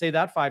him. Say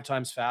that 5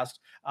 times fast.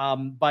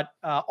 But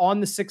on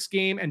the 6th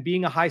game and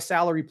being a high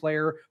salary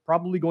player,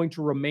 probably going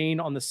to remain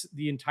on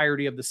the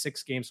entirety of the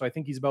 6th game. So I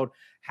think he's about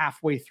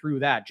halfway through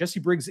that. Jesse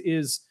Briggs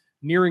is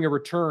nearing a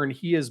return.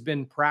 He has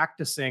been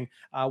practicing,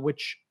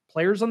 which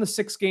players on the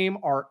 6th game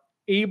are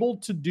able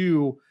to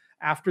do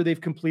after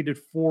they've completed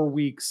 4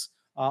 weeks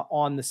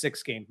on the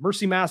 6th game.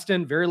 Mercy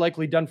Maston, very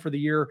likely done for the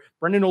year.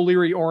 Brendan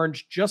O'Leary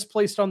Orange just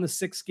placed on the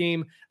 6th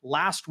game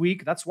last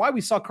week. That's why we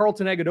saw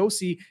Carlton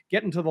Agudosi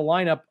get into the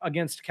lineup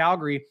against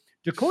Calgary.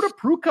 Dakota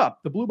Prukop,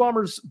 the Blue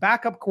Bombers'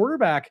 backup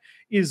quarterback,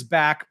 is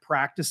back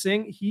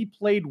practicing. He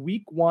played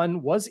week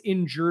 1, was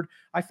injured.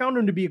 I found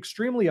him to be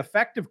extremely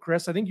effective,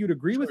 Chris. I think you'd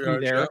agree with me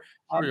there.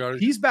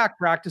 He's back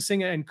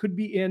practicing and could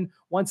be in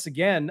once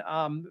again.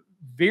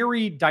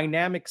 Very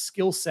dynamic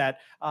skill set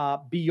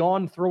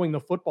beyond throwing the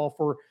football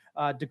for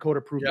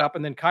Dakota Prukop. Yeah.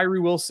 And then Kyrie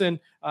Wilson,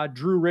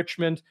 Drew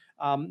Richmond.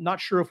 Not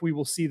sure if we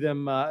will see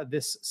them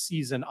this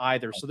season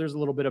either. So there's a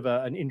little bit of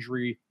an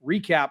injury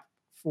recap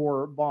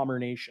for Bomber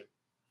Nation.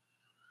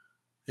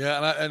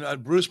 Yeah,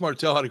 and Bruce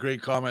Martell had a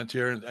great comment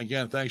here. And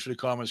again, thanks for the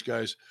comments,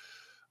 guys.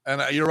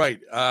 And you're right.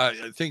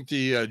 I think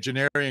the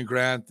Janarian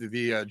Grant,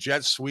 the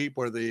jet sweep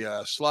or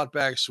the slot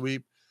back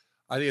sweep,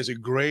 I think is a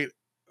great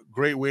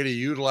way to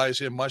utilize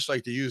him, much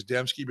like they used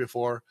Dembski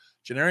before.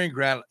 Janarian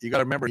Grant, you got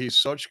to remember, he's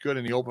such good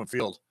in the open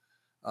field.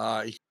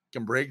 He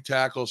can break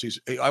tackles.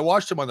 I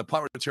watched him on the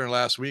punt return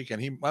last week,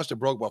 and he must have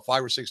broke about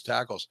 5 or 6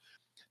 tackles.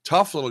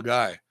 Tough little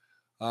guy.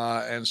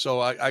 And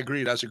so I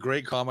agree. That's a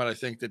great comment. I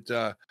think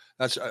that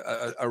that's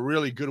a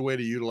really good way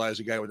to utilize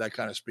a guy with that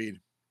kind of speed.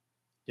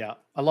 Yeah,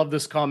 I love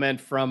this comment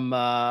from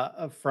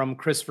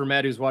Chris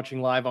Vermette, who's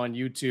watching live on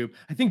YouTube.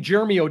 I think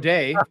Jeremy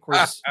O'Day, of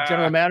course,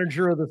 general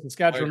manager of the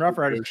Saskatchewan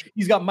Roughriders,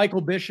 he's got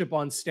Michael Bishop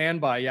on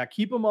standby. Yeah,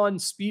 keep him on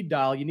speed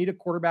dial. You need a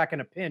quarterback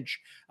in a pinch.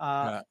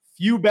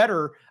 Few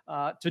better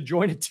to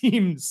join a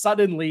team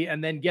suddenly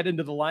and then get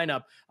into the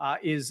lineup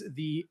is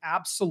the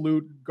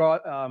absolute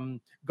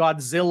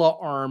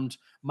Godzilla-armed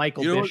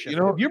Michael Bishop.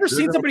 Have you ever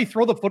seen somebody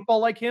throw the football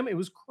like him? It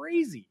was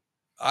crazy.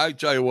 I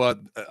tell you what,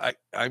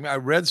 I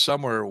read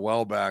somewhere a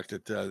while back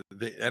that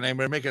and I'm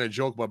making a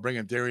joke about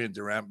bringing Darian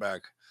Durant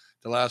back,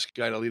 the last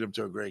guy to lead him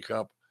to a Grey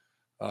Cup.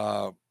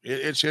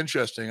 It's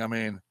interesting. I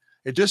mean,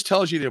 it just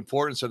tells you the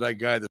importance of that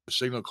guy, the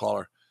signal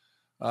caller.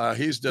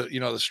 He's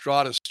the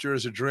straw that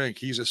stirs the drink.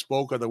 He's a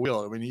spoke of the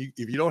wheel. I mean,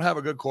 if you don't have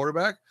a good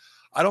quarterback,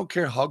 I don't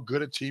care how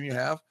good a team you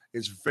have,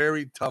 it's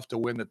very tough to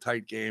win the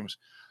tight games,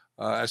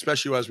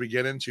 especially as we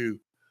get into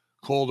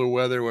colder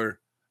weather where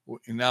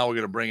now we're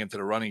going to bring into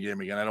the running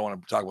game again. I don't want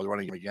to talk about the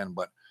running game again,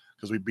 but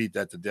because we beat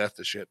that to death,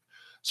 the shit.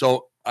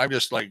 So I'm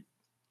just like,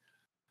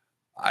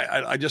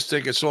 I just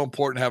think it's so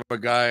important to have a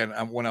guy.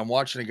 And when I'm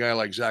watching a guy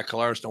like Zach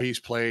Collaros, he's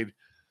played,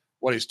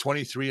 he's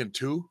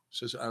 23-2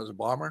 as a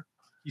Bomber.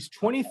 He's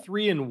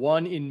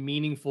 23-1 in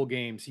meaningful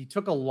games. He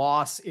took a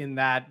loss in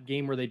that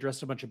game where they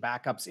dressed a bunch of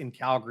backups in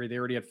Calgary. They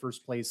already had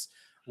first place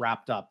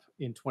wrapped up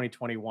in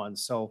 2021.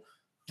 So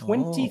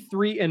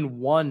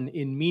 23-1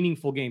 in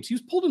meaningful games. He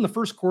was pulled in the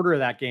first quarter of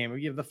that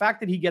game. The fact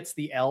that he gets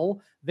the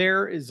L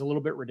there is a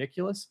little bit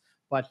ridiculous,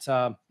 but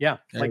yeah,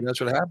 like that's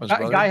what happens.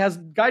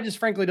 Guy just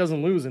frankly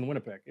doesn't lose in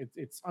Winnipeg.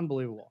 It's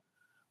unbelievable.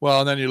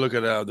 Well, and then you look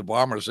at the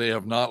Bombers.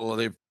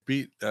 They've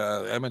beat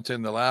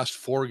Edmonton the last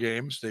 4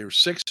 games. They were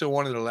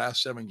 6-1 in the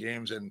last 7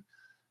 games in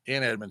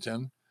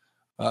Edmonton.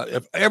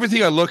 If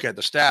everything I look at,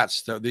 the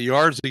stats, the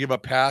yards they give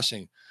up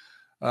passing,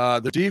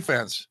 the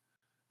defense,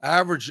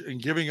 average in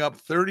giving up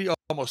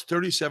almost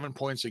 37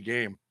 points a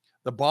game.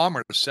 The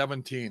Bombers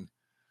 17.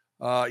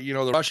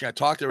 The rushing, I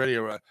talked already.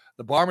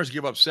 The Bombers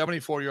give up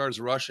 74 yards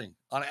rushing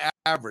on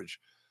average,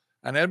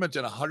 and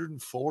Edmonton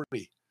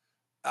 140.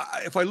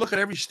 If I look at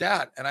every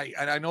stat, and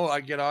I know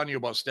I get on you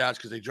about stats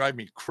because they drive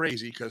me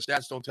crazy because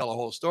stats don't tell a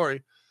whole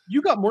story.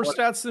 You got more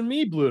stats than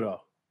me, Bluto.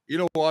 You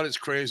know what? It's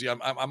crazy.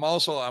 I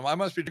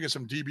must be drinking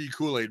some DB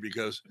Kool-Aid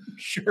because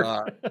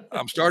sure.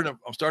 I'm starting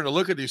to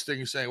look at these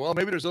things saying, well,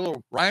 maybe there's a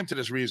little rhyme to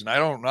this reason. I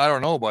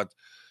don't know, but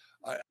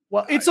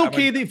it's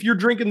okay if you're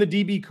drinking the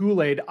DB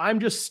Kool-Aid. I'm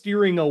just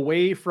steering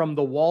away from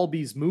the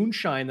Walby's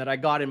moonshine that I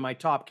got in my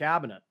top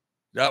cabinet.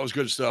 That was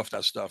good stuff.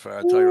 That stuff.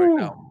 I tell you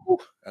right now,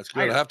 that's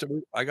good.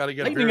 I got to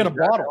get lightning in a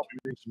bottle.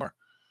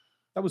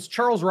 That was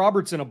Charles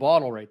Roberts in a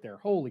bottle right there.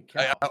 Holy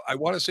cow. I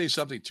want to say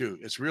something too.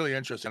 It's really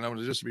interesting. I'm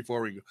just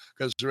before we go,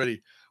 because it's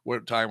already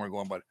what time we're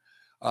going, but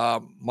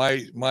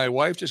my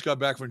wife just got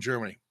back from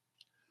Germany.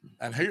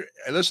 And here,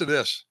 listen to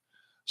this.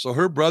 So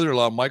her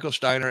brother-in-law, Michael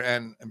Steiner,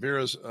 and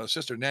Vera's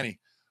sister, Nenny,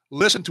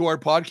 listen to our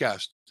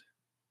podcast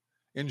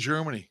in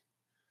Germany.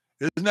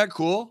 Isn't that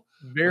cool?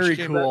 Very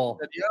cool.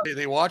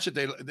 They watch it.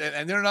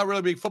 And they're not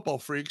really big football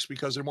freaks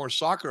because they're more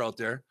soccer out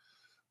there.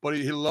 But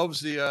he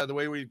loves the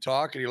way we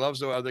talk, and he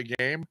loves the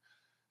game.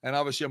 And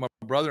obviously, I'm a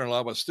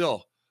brother-in-law, but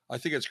still, I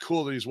think it's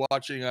cool that he's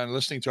watching and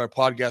listening to our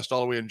podcast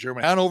all the way in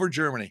Germany, Hanover,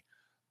 Germany.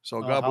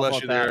 So God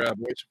bless you there,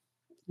 boys.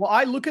 Well,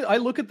 I look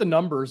at the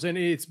numbers, and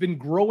it's been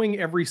growing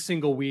every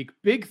single week.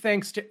 Big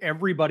thanks to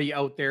everybody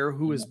out there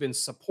who has been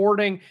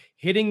supporting,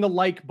 hitting the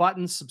like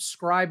button,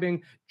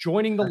 subscribing,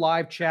 joining the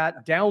live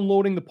chat,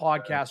 downloading the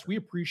podcast. We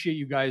appreciate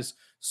you guys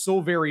so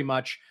very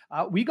much.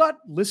 We got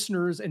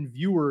listeners and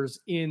viewers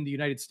in the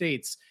United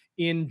States,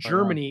 in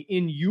Germany,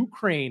 in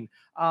Ukraine,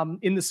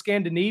 in the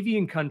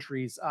Scandinavian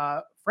countries,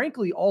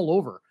 frankly, all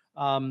over.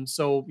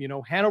 So,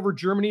 Hanover,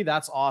 Germany,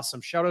 that's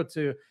awesome. Shout out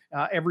to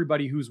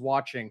everybody who's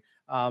watching.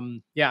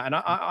 And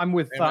I'm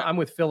with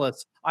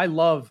Phyllis. I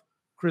love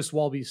Chris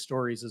Walby's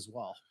stories as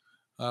well.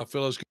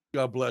 Phyllis,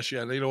 God bless you.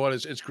 And you know what?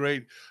 It's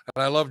great.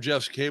 And I love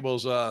Jeff's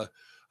cables. I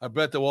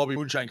bet the Walby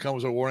Moonshine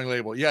comes with a warning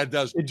label. Yeah, it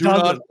does. Do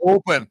not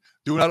open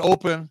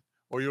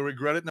or you'll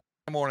regret it in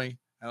the morning.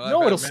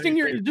 No, it'll sting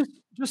your,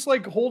 just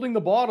like holding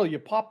the bottle, you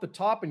pop the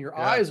top and your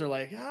eyes are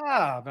like,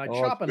 am I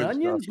chopping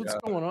onions? What's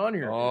going on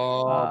here?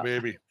 Oh,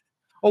 baby.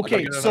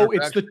 Okay. So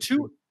it's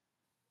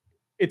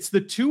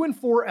the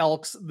 2-4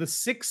 Elks, the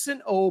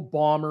 6-0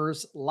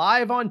 Bombers,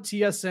 live on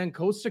TSN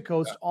coast to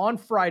coast on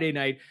Friday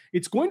night.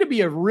 It's going to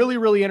be a really,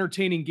 really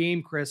entertaining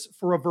game, Chris,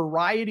 for a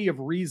variety of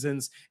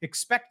reasons,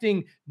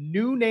 expecting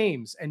new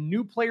names and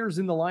new players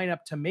in the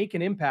lineup to make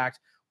an impact.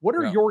 What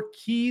are your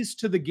keys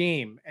to the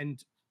game?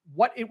 And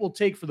what it will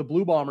take for the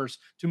Blue Bombers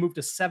to move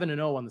to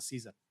 7-0 on the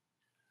season.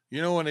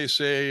 You know, when they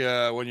say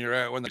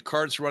when the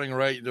cart's running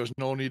right, there's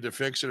no need to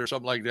fix it or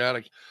something like that.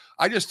 Like,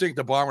 I just think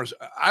the Bombers,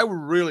 I would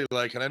really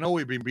like, and I know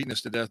we've been beating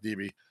this to death,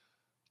 DB.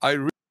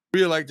 I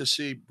really like to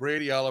see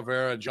Brady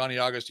Oliveira and Johnny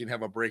Augustine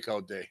have a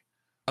breakout day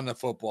on the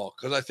football,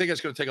 because I think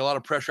it's going to take a lot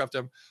of pressure off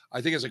them.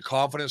 I think it's a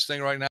confidence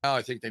thing right now.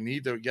 I think they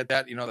need to get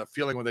that, that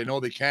feeling when they know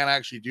they can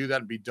actually do that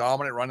and be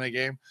dominant running the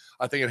game.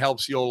 I think it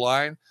helps the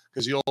O-line,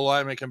 because the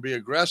O-line can be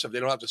aggressive. They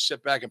don't have to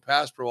sit back and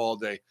pass pro all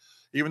day,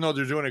 even though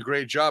they're doing a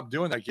great job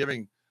doing that,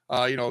 giving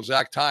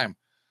Zach time.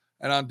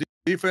 And on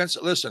defense,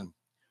 listen,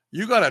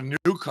 you got a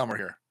newcomer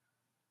here.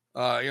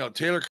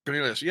 Taylor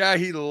Cornelius. Yeah,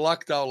 he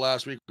lucked out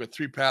last week with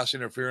 3 pass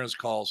interference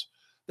calls.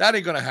 That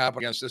ain't going to happen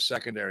against this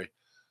secondary.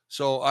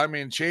 So, I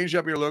mean, change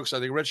up your looks. I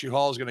think Richie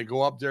Hall is going to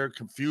go up there,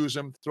 confuse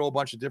him, throw a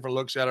bunch of different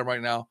looks at him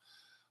right now.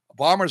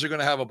 Bombers are going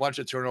to have a bunch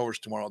of turnovers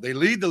tomorrow. They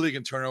lead the league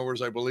in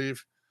turnovers, I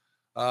believe.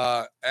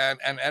 And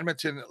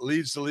Edmonton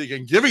leads the league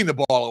in giving the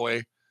ball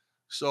away.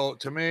 So,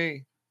 to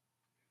me,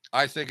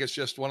 I think it's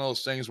just one of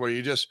those things where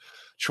you just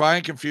try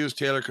and confuse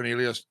Taylor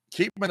Cornelius,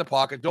 keep him in the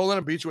pocket, don't let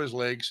him beat you with his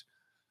legs.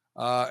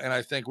 And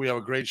I think we have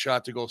a great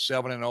shot to go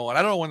 7-0. And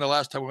I don't know when the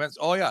last time we went.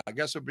 Oh, yeah, I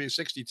guess it would be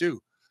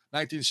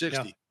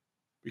 1960,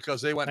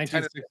 because they went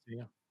 10.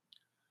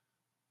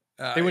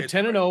 They went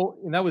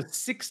 10-0, and that was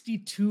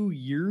 62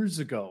 years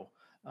ago.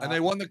 And they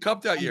won the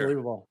cup that year.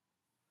 Unbelievable.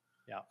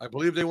 Yeah, I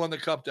believe they won the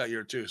cup that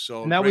year too.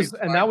 So and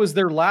that was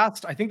their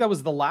last. I think that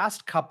was the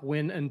last cup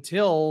win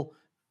until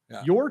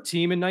your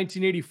team in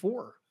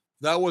 1984.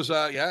 That was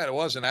it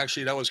was, and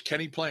actually that was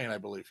Kenny Payne, I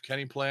believe.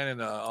 Kenny Payne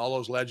and all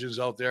those legends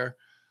out there.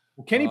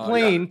 Well, Kenny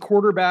Payne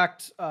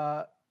quarterbacked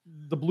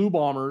the Blue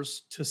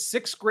Bombers to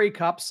 6 Grey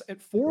Cups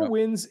at 4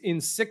 wins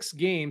in 6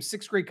 games,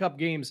 6 Grey Cup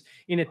games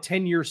in a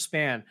 10-year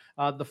span.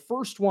 The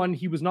first one,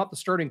 he was not the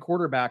starting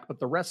quarterback, but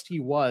the rest he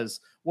was.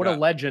 What a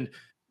legend.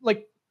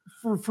 Like,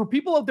 for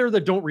people out there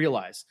that don't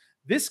realize,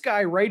 this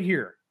guy right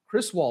here,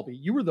 Chris Walby,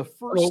 you were the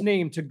first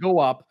name to go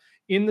up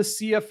in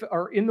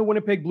the in the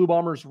Winnipeg Blue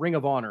Bombers Ring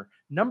of Honor.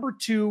 Number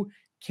 2,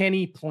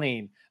 Kenny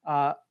Payne.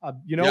 A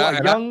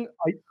young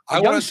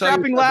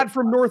strapping lad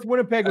from North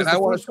Winnipeg was the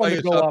first one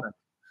to go up.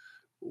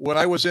 When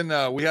I was in,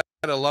 we had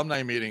an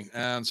alumni meeting,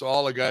 and so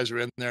all the guys were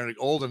in there,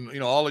 old,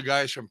 and all the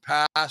guys from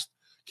past,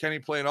 Kenny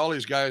Payne, all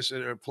these guys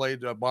that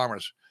played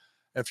Bombers.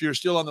 If you're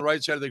still on the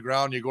right side of the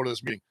ground, you go to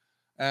this meeting,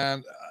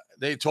 and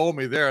they told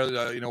me there,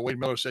 Wade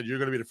Miller said, you're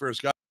going to be the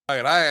first guy,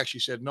 and I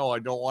actually said, no, I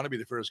don't want to be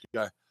the first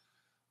guy.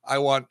 I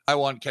want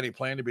Kenny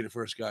Payne to be the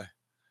first guy.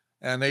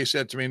 And they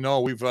said to me, no,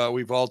 we've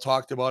all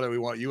talked about it. We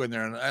want you in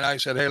there. And I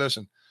said, hey,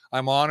 listen,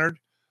 I'm honored,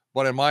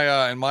 but in my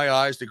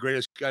eyes, the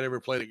greatest guy to ever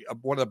played,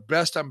 one of the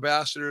best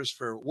ambassadors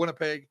for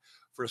Winnipeg,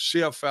 for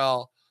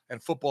CFL,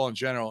 and football in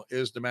general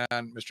is the man,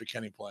 Mr.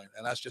 Kenny Payne.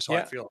 And that's just how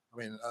I feel. I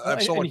mean, I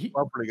have so much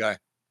love for the guy.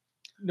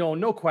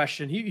 No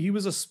question. He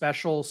was a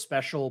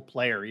special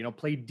player,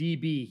 played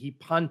DB, he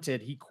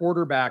punted, he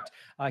quarterbacked,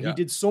 he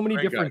did so many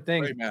different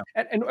things.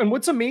 And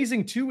what's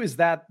amazing too is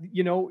that,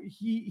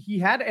 he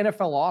had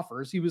NFL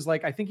offers. He was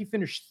like, I think he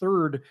finished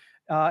 3rd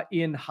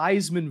in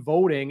Heisman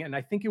voting. And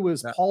I think it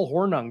was Paul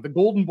Hornung, the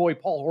golden boy,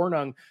 Paul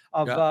Hornung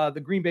of the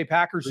Green Bay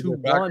Packers, who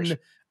won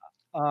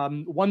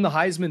the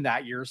Heisman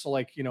that year. So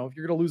if you're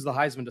going to lose the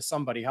Heisman to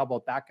somebody, how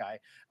about that guy?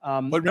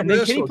 But remember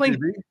this, Kenny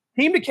Payne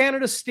came to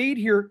Canada, stayed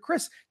here.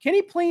 Chris,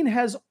 Kenny Payne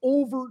has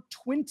over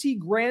 20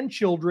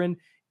 grandchildren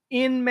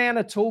in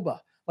Manitoba.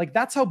 Like,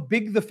 that's how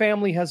big the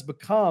family has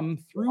become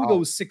through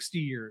those 60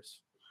 years.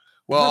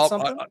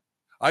 Well,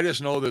 I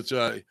just know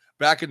that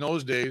back in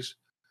those days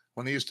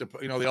when they used to,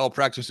 they all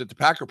practiced at the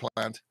Packer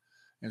plant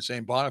in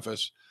St.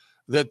 Boniface,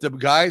 that the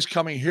guys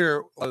coming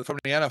here from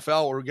the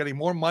NFL were getting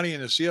more money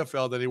in the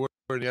CFL than they were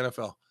in the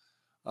NFL.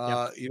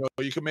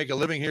 You can make a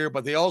living here,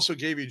 but they also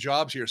gave you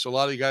jobs here. So a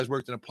lot of you guys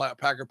worked in a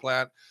Packer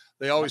plant.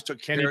 They always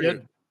took care of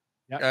you.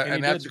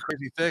 And that's the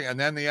crazy thing. And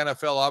then the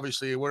NFL,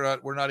 obviously,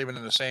 we're not even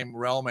in the same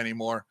realm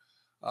anymore.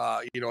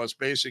 It's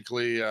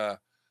basically,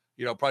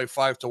 probably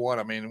 5-1.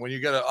 I mean, when you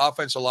get an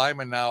offensive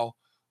lineman now,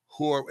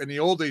 who are in the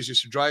old days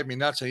used to drive me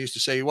nuts. I used to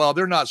say, well,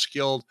 they're not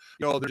skilled.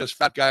 They're just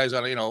fat guys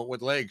on,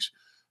 with legs.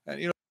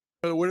 And,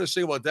 the weirdest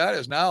thing about that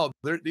is now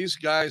these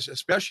guys,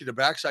 especially the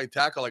backside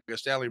tackle like a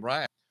Stanley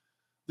Bryant,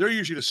 they're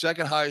usually the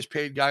second highest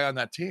paid guy on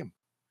that team.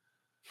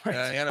 Right.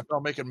 The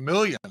NFL making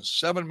millions,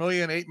 $7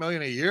 million, $8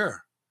 million a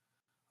year.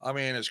 I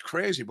mean, it's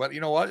crazy. But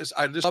you know what?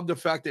 I just love the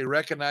fact they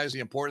recognize the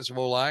importance of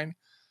O-line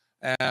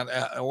and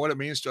what it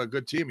means to a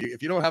good team.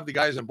 If you don't have the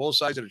guys on both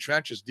sides of the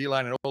trenches,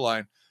 D-line and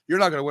O-line, you're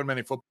not going to win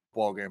many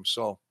football games.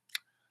 So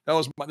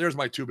there's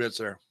my 2 bits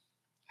there.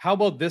 How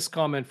about this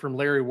comment from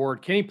Larry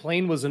Ward? Kenny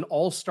Payne was an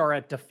all-star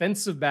at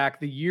defensive back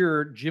the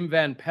year Jim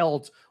Van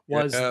Pelt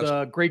was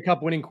the Grey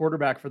Cup winning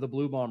quarterback for the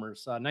Blue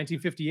Bombers.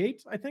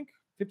 1958, I think,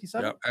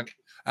 57. Yeah,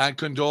 and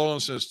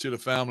condolences to the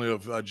family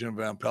of Jim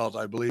Van Pelt.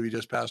 I believe he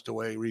just passed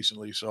away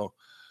recently. So,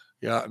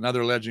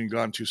 another legend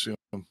gone too soon.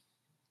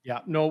 Yeah,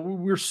 no,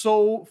 we're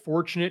so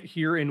fortunate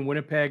here in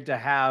Winnipeg to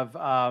have,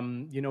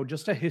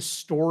 just a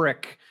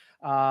historic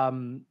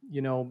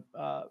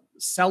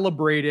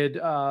celebrated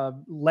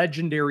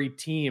legendary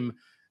team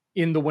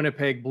in the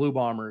Winnipeg Blue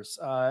Bombers.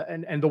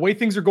 And the way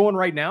things are going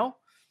right now,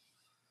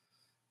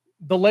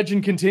 the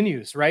legend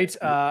continues, right?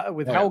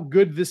 With how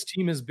good this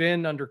team has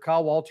been under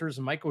Kyle Walters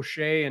and Mike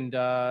O'Shea and,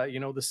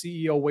 the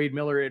CEO, Wade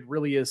Miller, it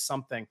really is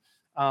something.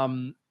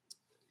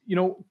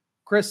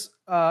 Chris,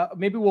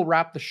 maybe we'll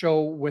wrap the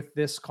show with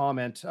this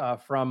comment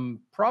from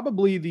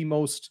probably the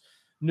most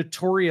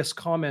notorious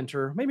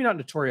commenter, maybe not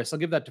notorious, I'll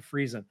give that to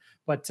Friesen,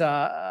 but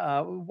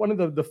one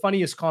of the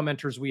funniest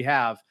commenters we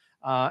have,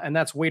 and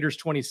that's Waiters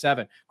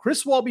 27.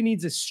 Chris Walby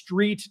needs a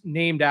street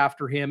named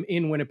after him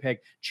in Winnipeg.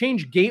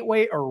 Change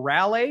Gateway or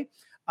Raleigh.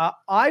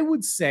 I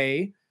would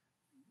say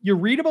you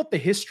read about the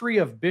history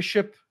of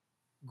Bishop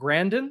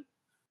Grandin.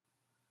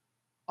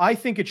 I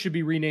think it should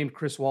be renamed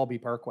Chris Walby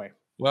Parkway.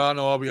 Well,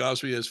 no, I'll be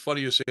honest with you. It's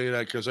funny you say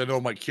that because I know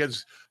my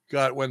kids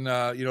got when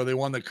they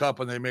won the cup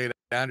and they made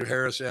Andrew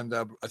Harris and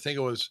I think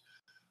it was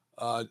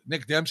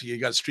Nick Dempsey. He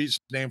got streets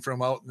named for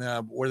him out in,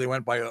 where they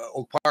went by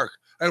Oak Park,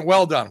 and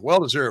well done, well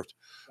deserved.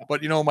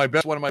 But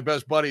one of my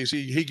best buddies,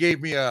 he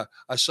gave me a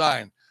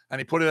sign and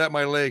he put it at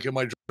my lake in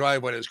my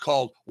driveway. It's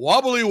called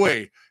Wobbly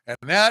Way, and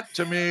that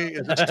to me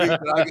is a street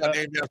that I got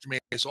named after me.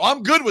 So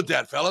I'm good with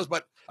that, fellas.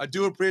 But I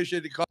do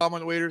appreciate the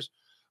comment, Waiters.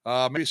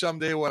 Maybe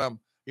someday when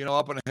I'm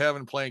up in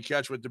heaven playing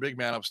catch with the big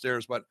man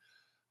upstairs, but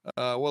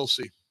we'll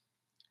see.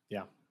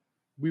 Yeah.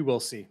 We will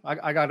see.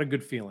 I got a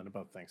good feeling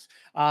about things.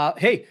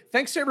 Hey,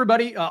 thanks to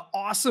everybody.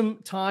 Awesome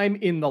time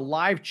in the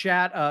live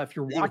chat. If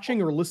you're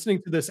watching or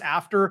listening to this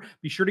after,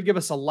 be sure to give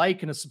us a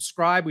like and a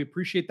subscribe. We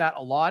appreciate that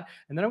a lot.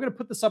 And then I'm going to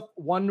put this up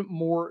one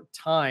more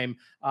time.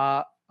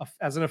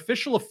 As an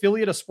official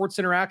affiliate of Sports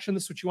Interaction,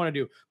 this is what you want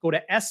to do. Go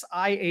to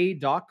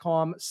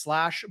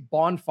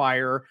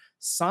sia.com/bonfire,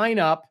 sign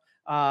up,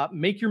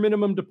 make your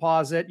minimum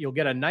deposit. You'll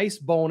get a nice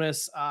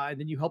bonus, and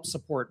then you help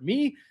support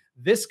me,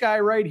 this guy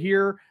right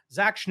here,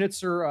 Zach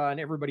Schnitzer, and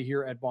everybody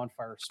here at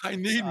Bonfire Sports. I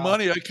need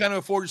money. I can't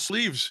afford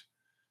sleeves.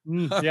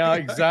 Yeah,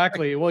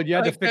 exactly. Well, you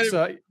had to fix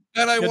and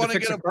I want to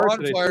get a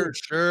Bonfire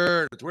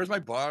shirt. Where's my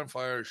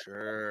Bonfire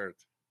shirt?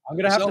 I'm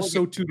going to have to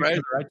sew two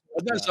together.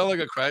 Doesn't that sound like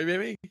a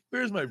crybaby?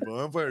 Where's my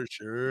Bonfire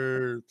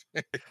shirt?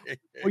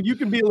 Well, you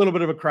can be a little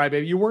bit of a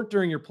crybaby. You weren't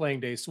during your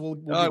playing days, so we'll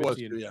give it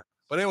to you. Yeah.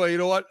 But anyway, you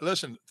know what?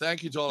 Listen,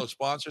 thank you to all the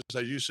sponsors,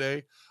 as you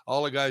say,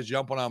 all the guys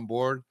jumping on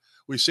board.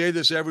 We say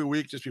this every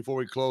week just before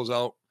we close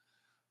out.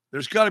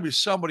 There's got to be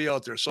somebody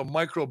out there, some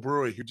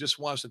microbrewery who just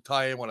wants to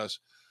tie in with us.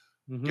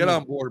 Mm-hmm. Get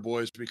on board,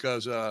 boys,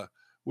 because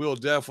we'll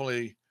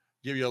definitely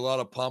give you a lot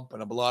of pump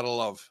and a lot of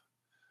love.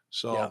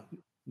 So, yeah,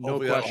 no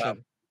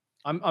question.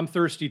 I'm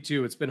thirsty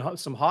too. It's been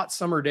some hot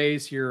summer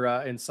days here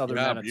in southern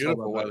Manitoba.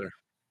 Beautiful weather.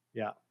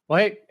 Yeah. Well,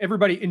 hey,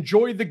 everybody,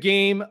 enjoy the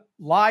game.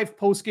 Live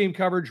post-game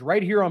coverage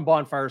right here on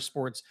Bonfire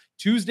Sports.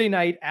 Tuesday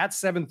night at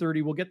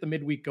 7:30. We'll get the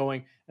midweek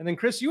going. And then,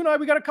 Chris, you and I,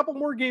 we got a couple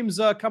more games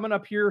coming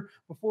up here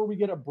before we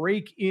get a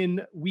break in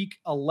Week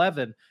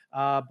 11.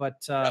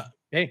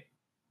 Hey,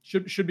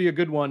 should be a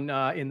good one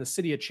in the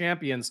City of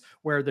Champions,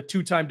 where the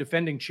two-time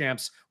defending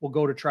champs will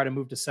go to try to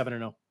move to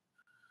 7-0.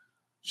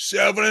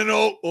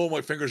 7-0. Oh,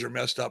 my fingers are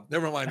messed up.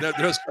 Never mind. That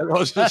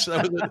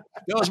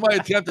was my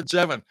attempt at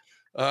 7.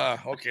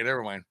 Okay,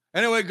 never mind.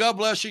 Anyway, God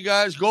bless you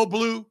guys. Go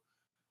Blue.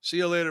 See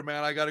you later,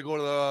 man. I got to go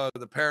to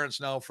the parents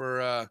now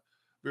for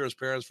Vera's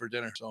parents for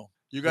dinner. So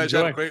you guys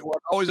have a great one.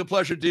 Always a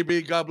pleasure,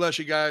 DB. God bless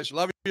you guys.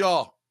 Love you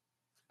all.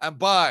 And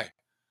bye.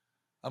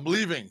 I'm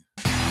leaving.